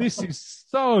 this is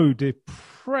so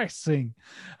depressing.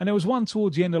 And there was one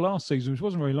towards the end of last season, which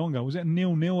wasn't very long ago. Was it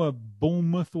 0-0 at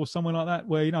Bournemouth or somewhere like that,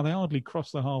 where, they hardly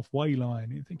crossed the halfway line.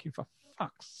 You're thinking, for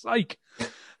fuck's sake.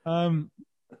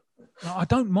 I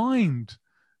don't mind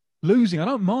losing. I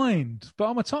don't mind, but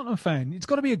I'm a Tottenham fan. It's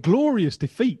got to be a glorious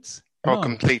defeat.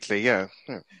 Completely, yeah.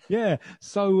 Yeah.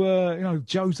 So,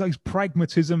 Jose's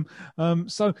pragmatism.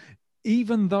 So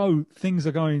even though things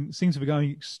seem to be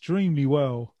going extremely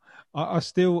well, I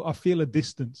feel a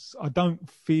distance. I don't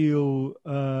feel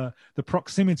the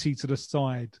proximity to the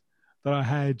side that I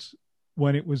had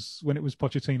when it was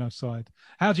Pochettino's side.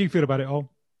 How do you feel about it,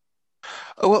 Ol?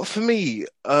 Well, for me,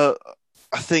 I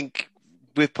think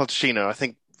with Pochettino, I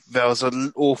think there was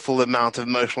an awful amount of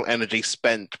emotional energy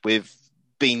spent with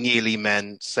being yearly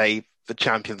men, say the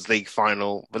Champions League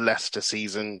final, the Leicester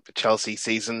season, the Chelsea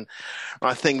season.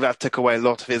 I think that took away a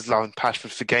lot of his love and passion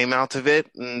for the game out of it,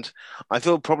 and I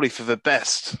feel probably for the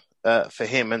best for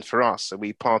him and for us that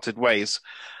we parted ways.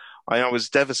 I was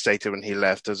devastated when he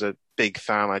left as a big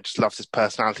fan. I just loved his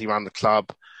personality around the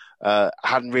club.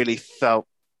 Hadn't really felt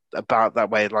about that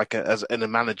way as a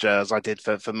manager as I did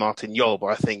for Martin Jol, but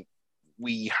I think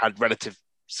we had relative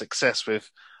success with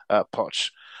Poch.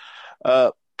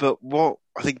 But what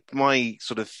I think my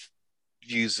sort of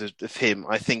views of him,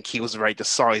 I think he was very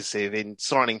decisive in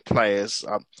signing players.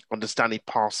 Understand he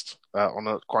passed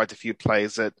on quite a few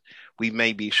players that we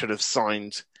maybe should have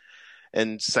signed,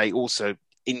 and say also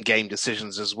in-game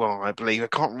decisions as well. I believe I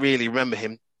can't really remember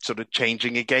him sort of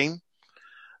changing a game.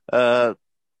 But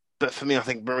for me, I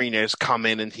think Mourinho's come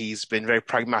in and he's been very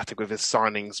pragmatic with his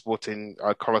signings, brought in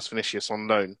Carlos Vinicius on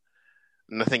loan.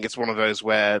 And I think it's one of those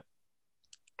where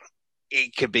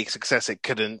it could be a success, it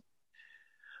couldn't.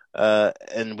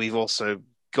 And we've also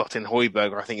got in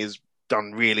Højbjerg, I think has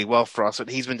done really well for us. But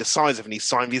he's been decisive and he's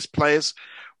signed these players.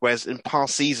 Whereas in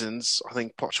past seasons, I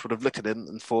think Poch would have looked at him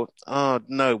and thought, oh,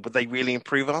 no, would they really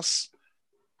improve us?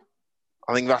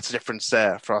 I think that's a difference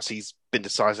there for us. He's been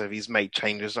decisive. He's made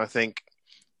changes. I think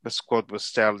the squad was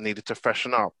still needed to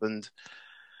freshen up. And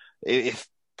if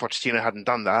Pochettino hadn't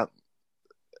done that,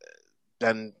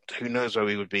 then who knows where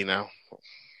we would be now.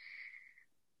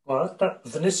 Well, that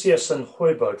Vinicius and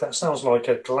Højbjerg, that sounds like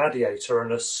a gladiator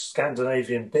and a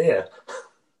Scandinavian beer.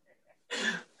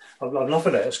 I'm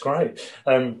loving it. It's great.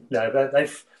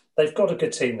 They've got a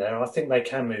good team there. I think they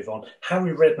can move on.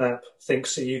 Harry Redknapp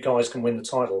thinks that you guys can win the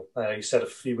title. He said a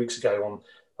few weeks ago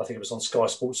I think it was on Sky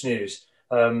Sports News.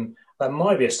 That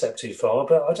might be a step too far,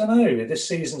 but I don't know. This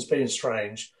season's been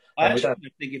strange. I actually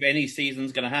don't think if any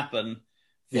season's going to happen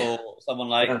for someone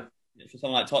like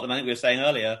Tottenham, I think we were saying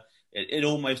earlier, it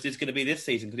almost is going to be this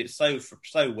season because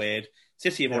it's so weird.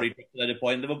 City have already picked a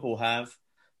point. Liverpool have.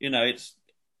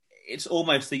 It's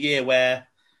almost the year where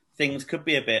things could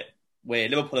be a bit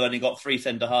weird. Liverpool have only got 3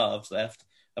 centre-halves left,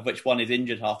 of which one is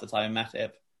injured half the time,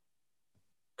 Matip.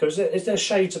 Because is there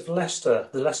shades of the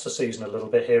Leicester season a little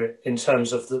bit here in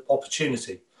terms of the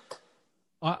opportunity?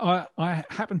 I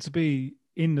happened to be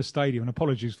in the stadium, and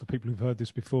apologies for people who've heard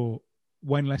this before,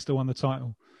 when Leicester won the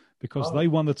title, because they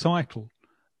won the title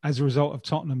as a result of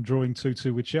Tottenham drawing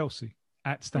 2-2 with Chelsea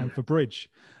at Stamford Bridge.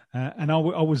 And I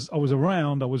was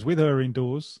around, I was with her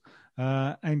indoors,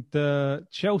 and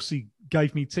Chelsea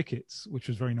gave me tickets, which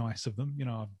was very nice of them.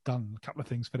 I've done a couple of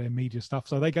things for their media stuff,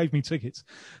 so they gave me tickets.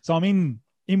 So I'm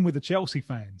in with the Chelsea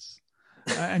fans.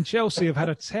 And Chelsea have had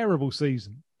a terrible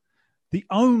season. The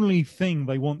only thing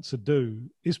they want to do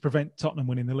is prevent Tottenham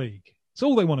winning the league. It's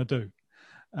all they want to do.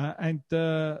 And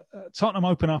Tottenham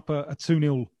open up a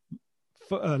 2-0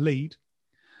 lead,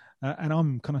 and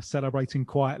I'm kind of celebrating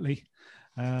quietly.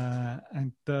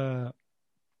 And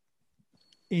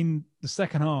in the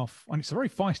second half, and it's a very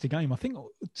feisty game. I think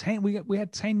 10. We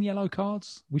had 10 yellow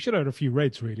cards. We should have had a few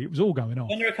reds. Really, it was all going on.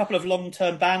 Weren't there a couple of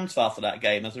long-term bans after that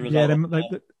game as a result? Yeah,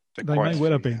 they may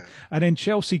well have been. Yeah. And then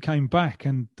Chelsea came back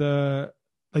and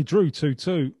they drew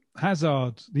 2-2.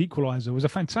 Hazard, the equaliser, was a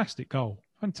fantastic goal.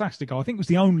 Fantastic goal. I think it was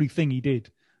the only thing he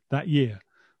did that year.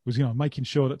 Was making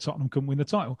sure that Tottenham couldn't win the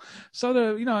title.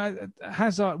 So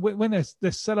Hazard, when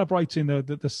they're celebrating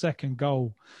the second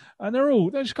goal, and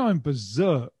they're just going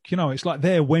berserk. It's like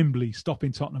they're Wembley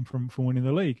stopping Tottenham from winning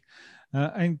the league.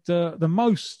 And the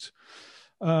most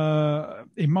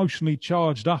emotionally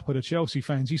charged up are the Chelsea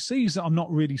fans. He sees that I'm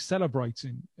not really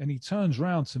celebrating, and he turns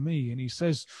round to me and he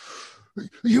says, "Are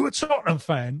you a Tottenham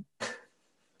fan?"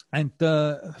 And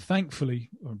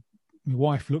thankfully, my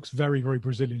wife looks very, very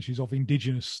Brazilian. She's of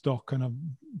indigenous stock,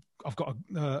 and I've got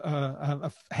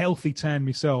a healthy tan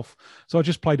myself. So I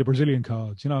just play the Brazilian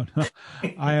cards.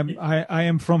 I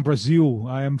am from Brazil.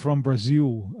 I am from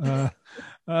Brazil.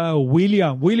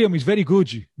 William is very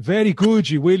good,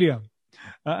 William.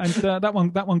 And that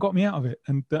one got me out of it,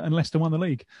 and Leicester won the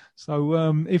league.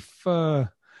 So if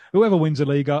whoever wins the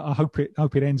league, I hope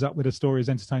it ends up with a story as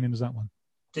entertaining as that one.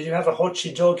 Did you have a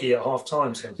Hodgie doggy at half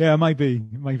time, Tim? Yeah, maybe,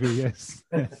 yes.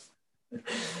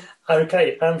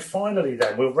 Okay, and finally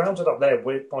then, we'll round it up there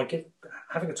by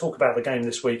having a talk about the game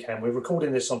this weekend. We're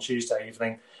recording this on Tuesday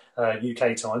evening,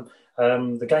 UK time.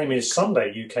 The game is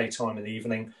Sunday UK time in the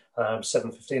evening,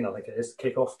 7:15 I think it is, the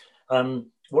kick-off.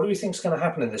 What do we think is going to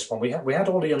happen in this one? We had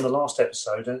Ollie on the last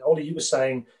episode, and Ollie, you were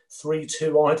saying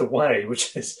 3-2 either way,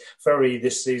 which is very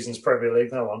this season's Premier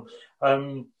League, that one.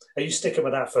 Are you sticking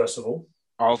with that, first of all?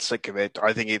 I'll stick with it.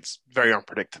 I think it's very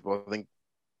unpredictable. I think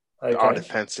our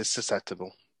defence is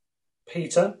susceptible.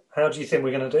 Peter, how do you think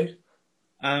we're going to do?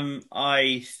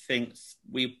 I think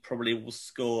we probably will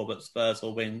score, but Spurs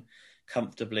will win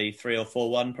comfortably, 3 or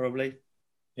 4-1 probably.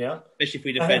 Yeah. Especially if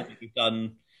we defend,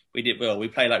 we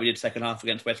play like we did second half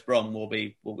against West Brom,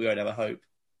 we won't have a hope.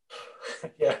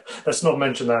 Yeah, let's not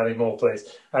mention that anymore, please.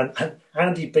 And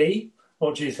Andy B,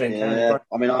 what do you think? Yeah,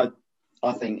 I mean,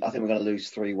 I think we're going to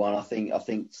lose 3-1. I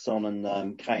think Son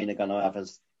and Kane are going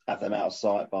to have them out of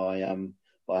sight by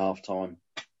half time.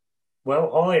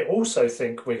 Well, I also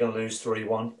think we're going to lose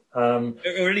 3-1.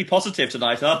 We're really positive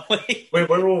tonight, aren't we?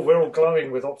 We're all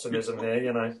glowing with optimism here,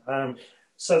 you know.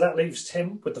 So that leaves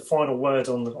Tim with the final word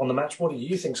on the match. What do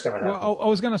you think's going to happen? Well, I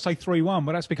was going to say 3-1,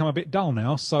 but that's become a bit dull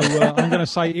now. So I'm going to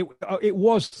say it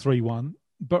was 3-1.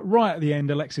 But right at the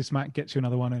end, Alexis Mack gets you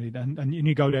another one, and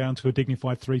you go down to a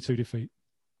dignified 3-2 defeat.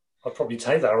 I'd probably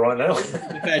take that right now.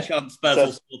 Fair chance Spurs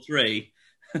will score 3.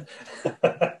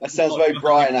 That sounds very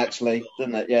Brighton, actually,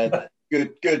 doesn't it? Yeah,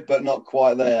 good, but not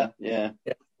quite there. Yeah.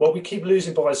 Well, we keep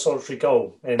losing by a solitary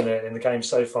goal in the game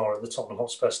so far at the Tottenham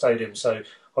Hotspur Stadium, so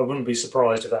I wouldn't be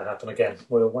surprised if that happened again.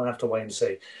 We'll have to wait and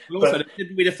see. Also,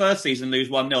 didn't we the first season lose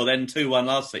 1-0, then 2-1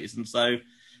 last season? So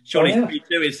surely 3-2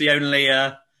 is the only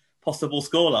possible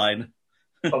scoreline.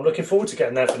 I'm looking forward to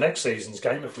getting there for next season's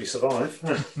game if we survive.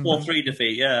 4-3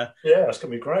 defeat, yeah. Yeah, it's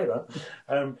going to be great,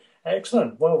 that.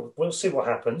 Excellent. Well, we'll see what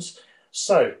happens.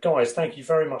 So, guys, thank you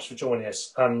very much for joining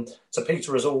us. To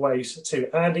Peter, as always,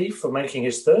 to Andy for making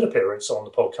his third appearance on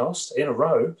the podcast in a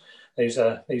row.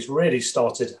 He's really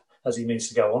started as he means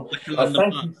to go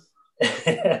on.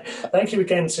 Thank you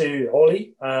again to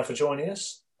Ollie for joining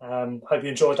us. Hope you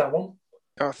enjoyed that one.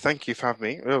 Oh, thank you for having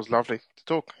me. It was lovely to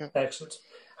talk. Yeah. Excellent.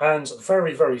 And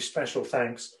very, very special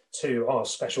thanks to our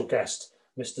special guest,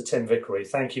 Mr. Tim Vickery.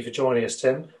 Thank you for joining us,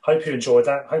 Tim. Hope you enjoyed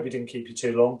that. Hope we didn't keep you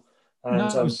too long. And,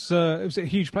 no, it was a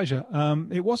huge pleasure.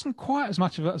 It wasn't quite as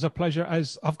much of as a pleasure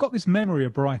as I've got this memory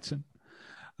of Brighton.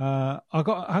 I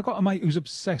got a mate who's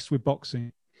obsessed with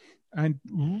boxing, and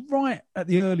right at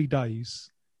the early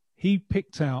days, he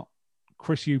picked out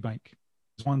Chris Eubank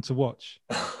as one to watch.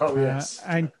 Oh yes,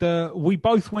 and we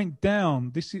both went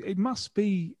down. It must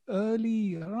be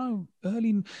early,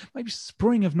 maybe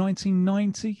spring of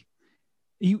 1990.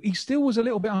 He still was a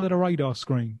little bit under the radar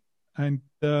screen. And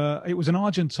it was an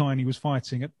Argentine he was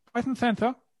fighting at Brighton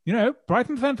Centre,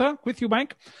 Brighton Centre with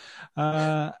Eubank.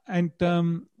 And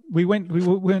we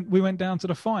went down to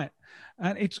the fight.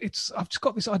 And I've just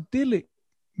got this idyllic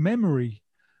memory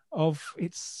of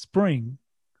it's spring,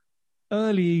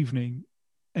 early evening,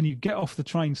 and you get off the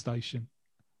train station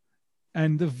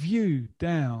and the view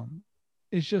down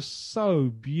is just so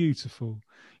beautiful.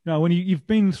 When you've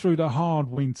been through the hard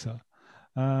winter,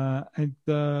 and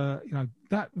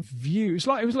that view, it was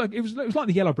like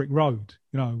the Yellow Brick Road,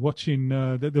 watching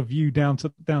the view down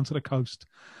to the coast,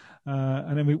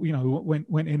 and then we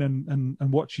went in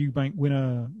and watched Eubank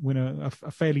win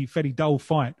a fairly dull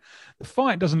fight. The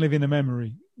fight doesn't live in the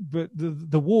memory, but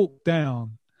the walk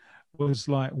down was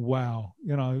like, wow,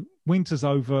 winter's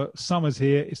over, summer's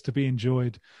here, it's to be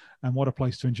enjoyed, and what a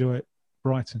place to enjoy it,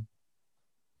 Brighton.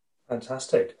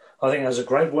 Fantastic. I think those are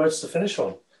great words to finish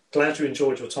on. Glad you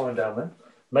enjoyed your time down there.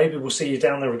 Maybe we'll see you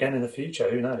down there again in the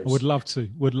future. Who knows? I would love to.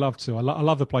 I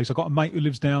love the place. I've got a mate who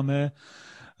lives down there,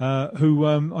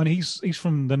 and he's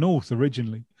from the north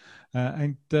originally,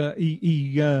 and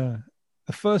he the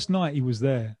first night he was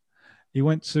there, he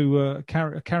went to a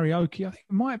karaoke. I think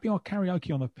it might be our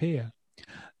karaoke on the pier,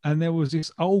 and there was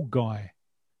this old guy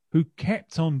who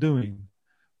kept on doing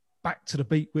 "Back to the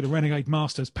Beat with the Renegade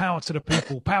Masters, power to the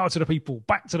people,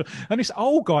 back to the..." And this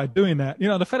old guy doing that,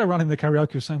 the fella running the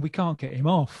karaoke was saying, we can't get him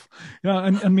off.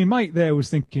 And my mate there was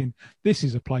thinking, this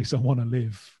is a place I want to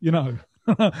live,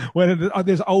 where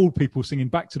there's old people singing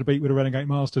 "Back to the Beat with the Renegade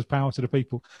Masters, power to the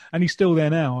people." And he's still there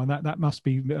now, and that must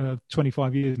be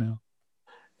 25 years now.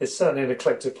 It's certainly an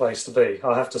eclectic place to be,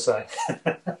 I have to say.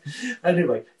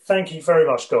 Anyway, thank you very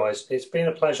much, guys. It's been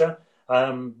a pleasure.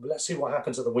 Let's see what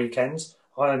happens at the weekends.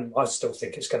 I still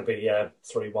think it's going to be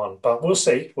 3-1, but we'll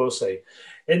see.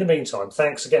 In the meantime,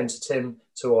 thanks again to Tim,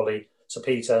 to Ollie, to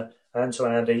Peter, and to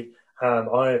Andy.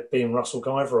 I have been Russell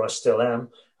Guyver, I still am,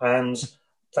 and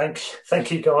thank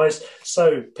you, guys.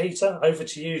 So, Peter, over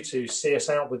to you to see us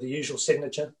out with the usual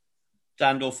signature.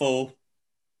 Stand or fall.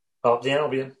 Up the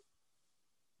Albion.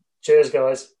 Cheers,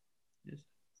 guys.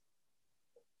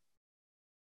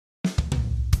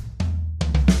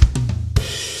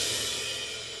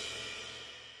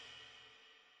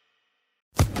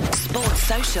 Sports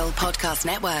Social Podcast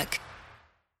Network.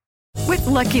 With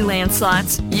Lucky Land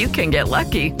Slots, you can get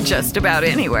lucky just about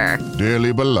anywhere.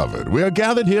 Dearly beloved, we are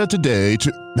gathered here today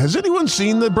to... Has anyone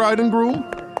seen the bride and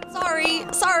groom?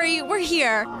 Sorry, we're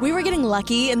here. We were getting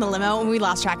lucky in the limo and we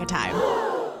lost track of time.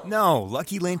 No,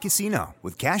 Lucky Land Casino,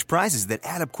 with cash prizes that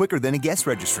add up quicker than a guest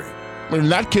registry. In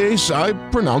that case, I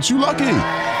pronounce you lucky.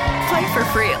 Play for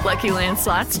free at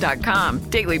LuckyLandSlots.com.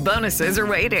 Daily bonuses are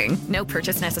waiting. No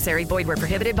purchase necessary. Void where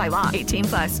prohibited by law.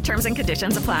 18+. Terms and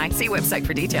conditions apply. See website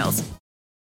for details.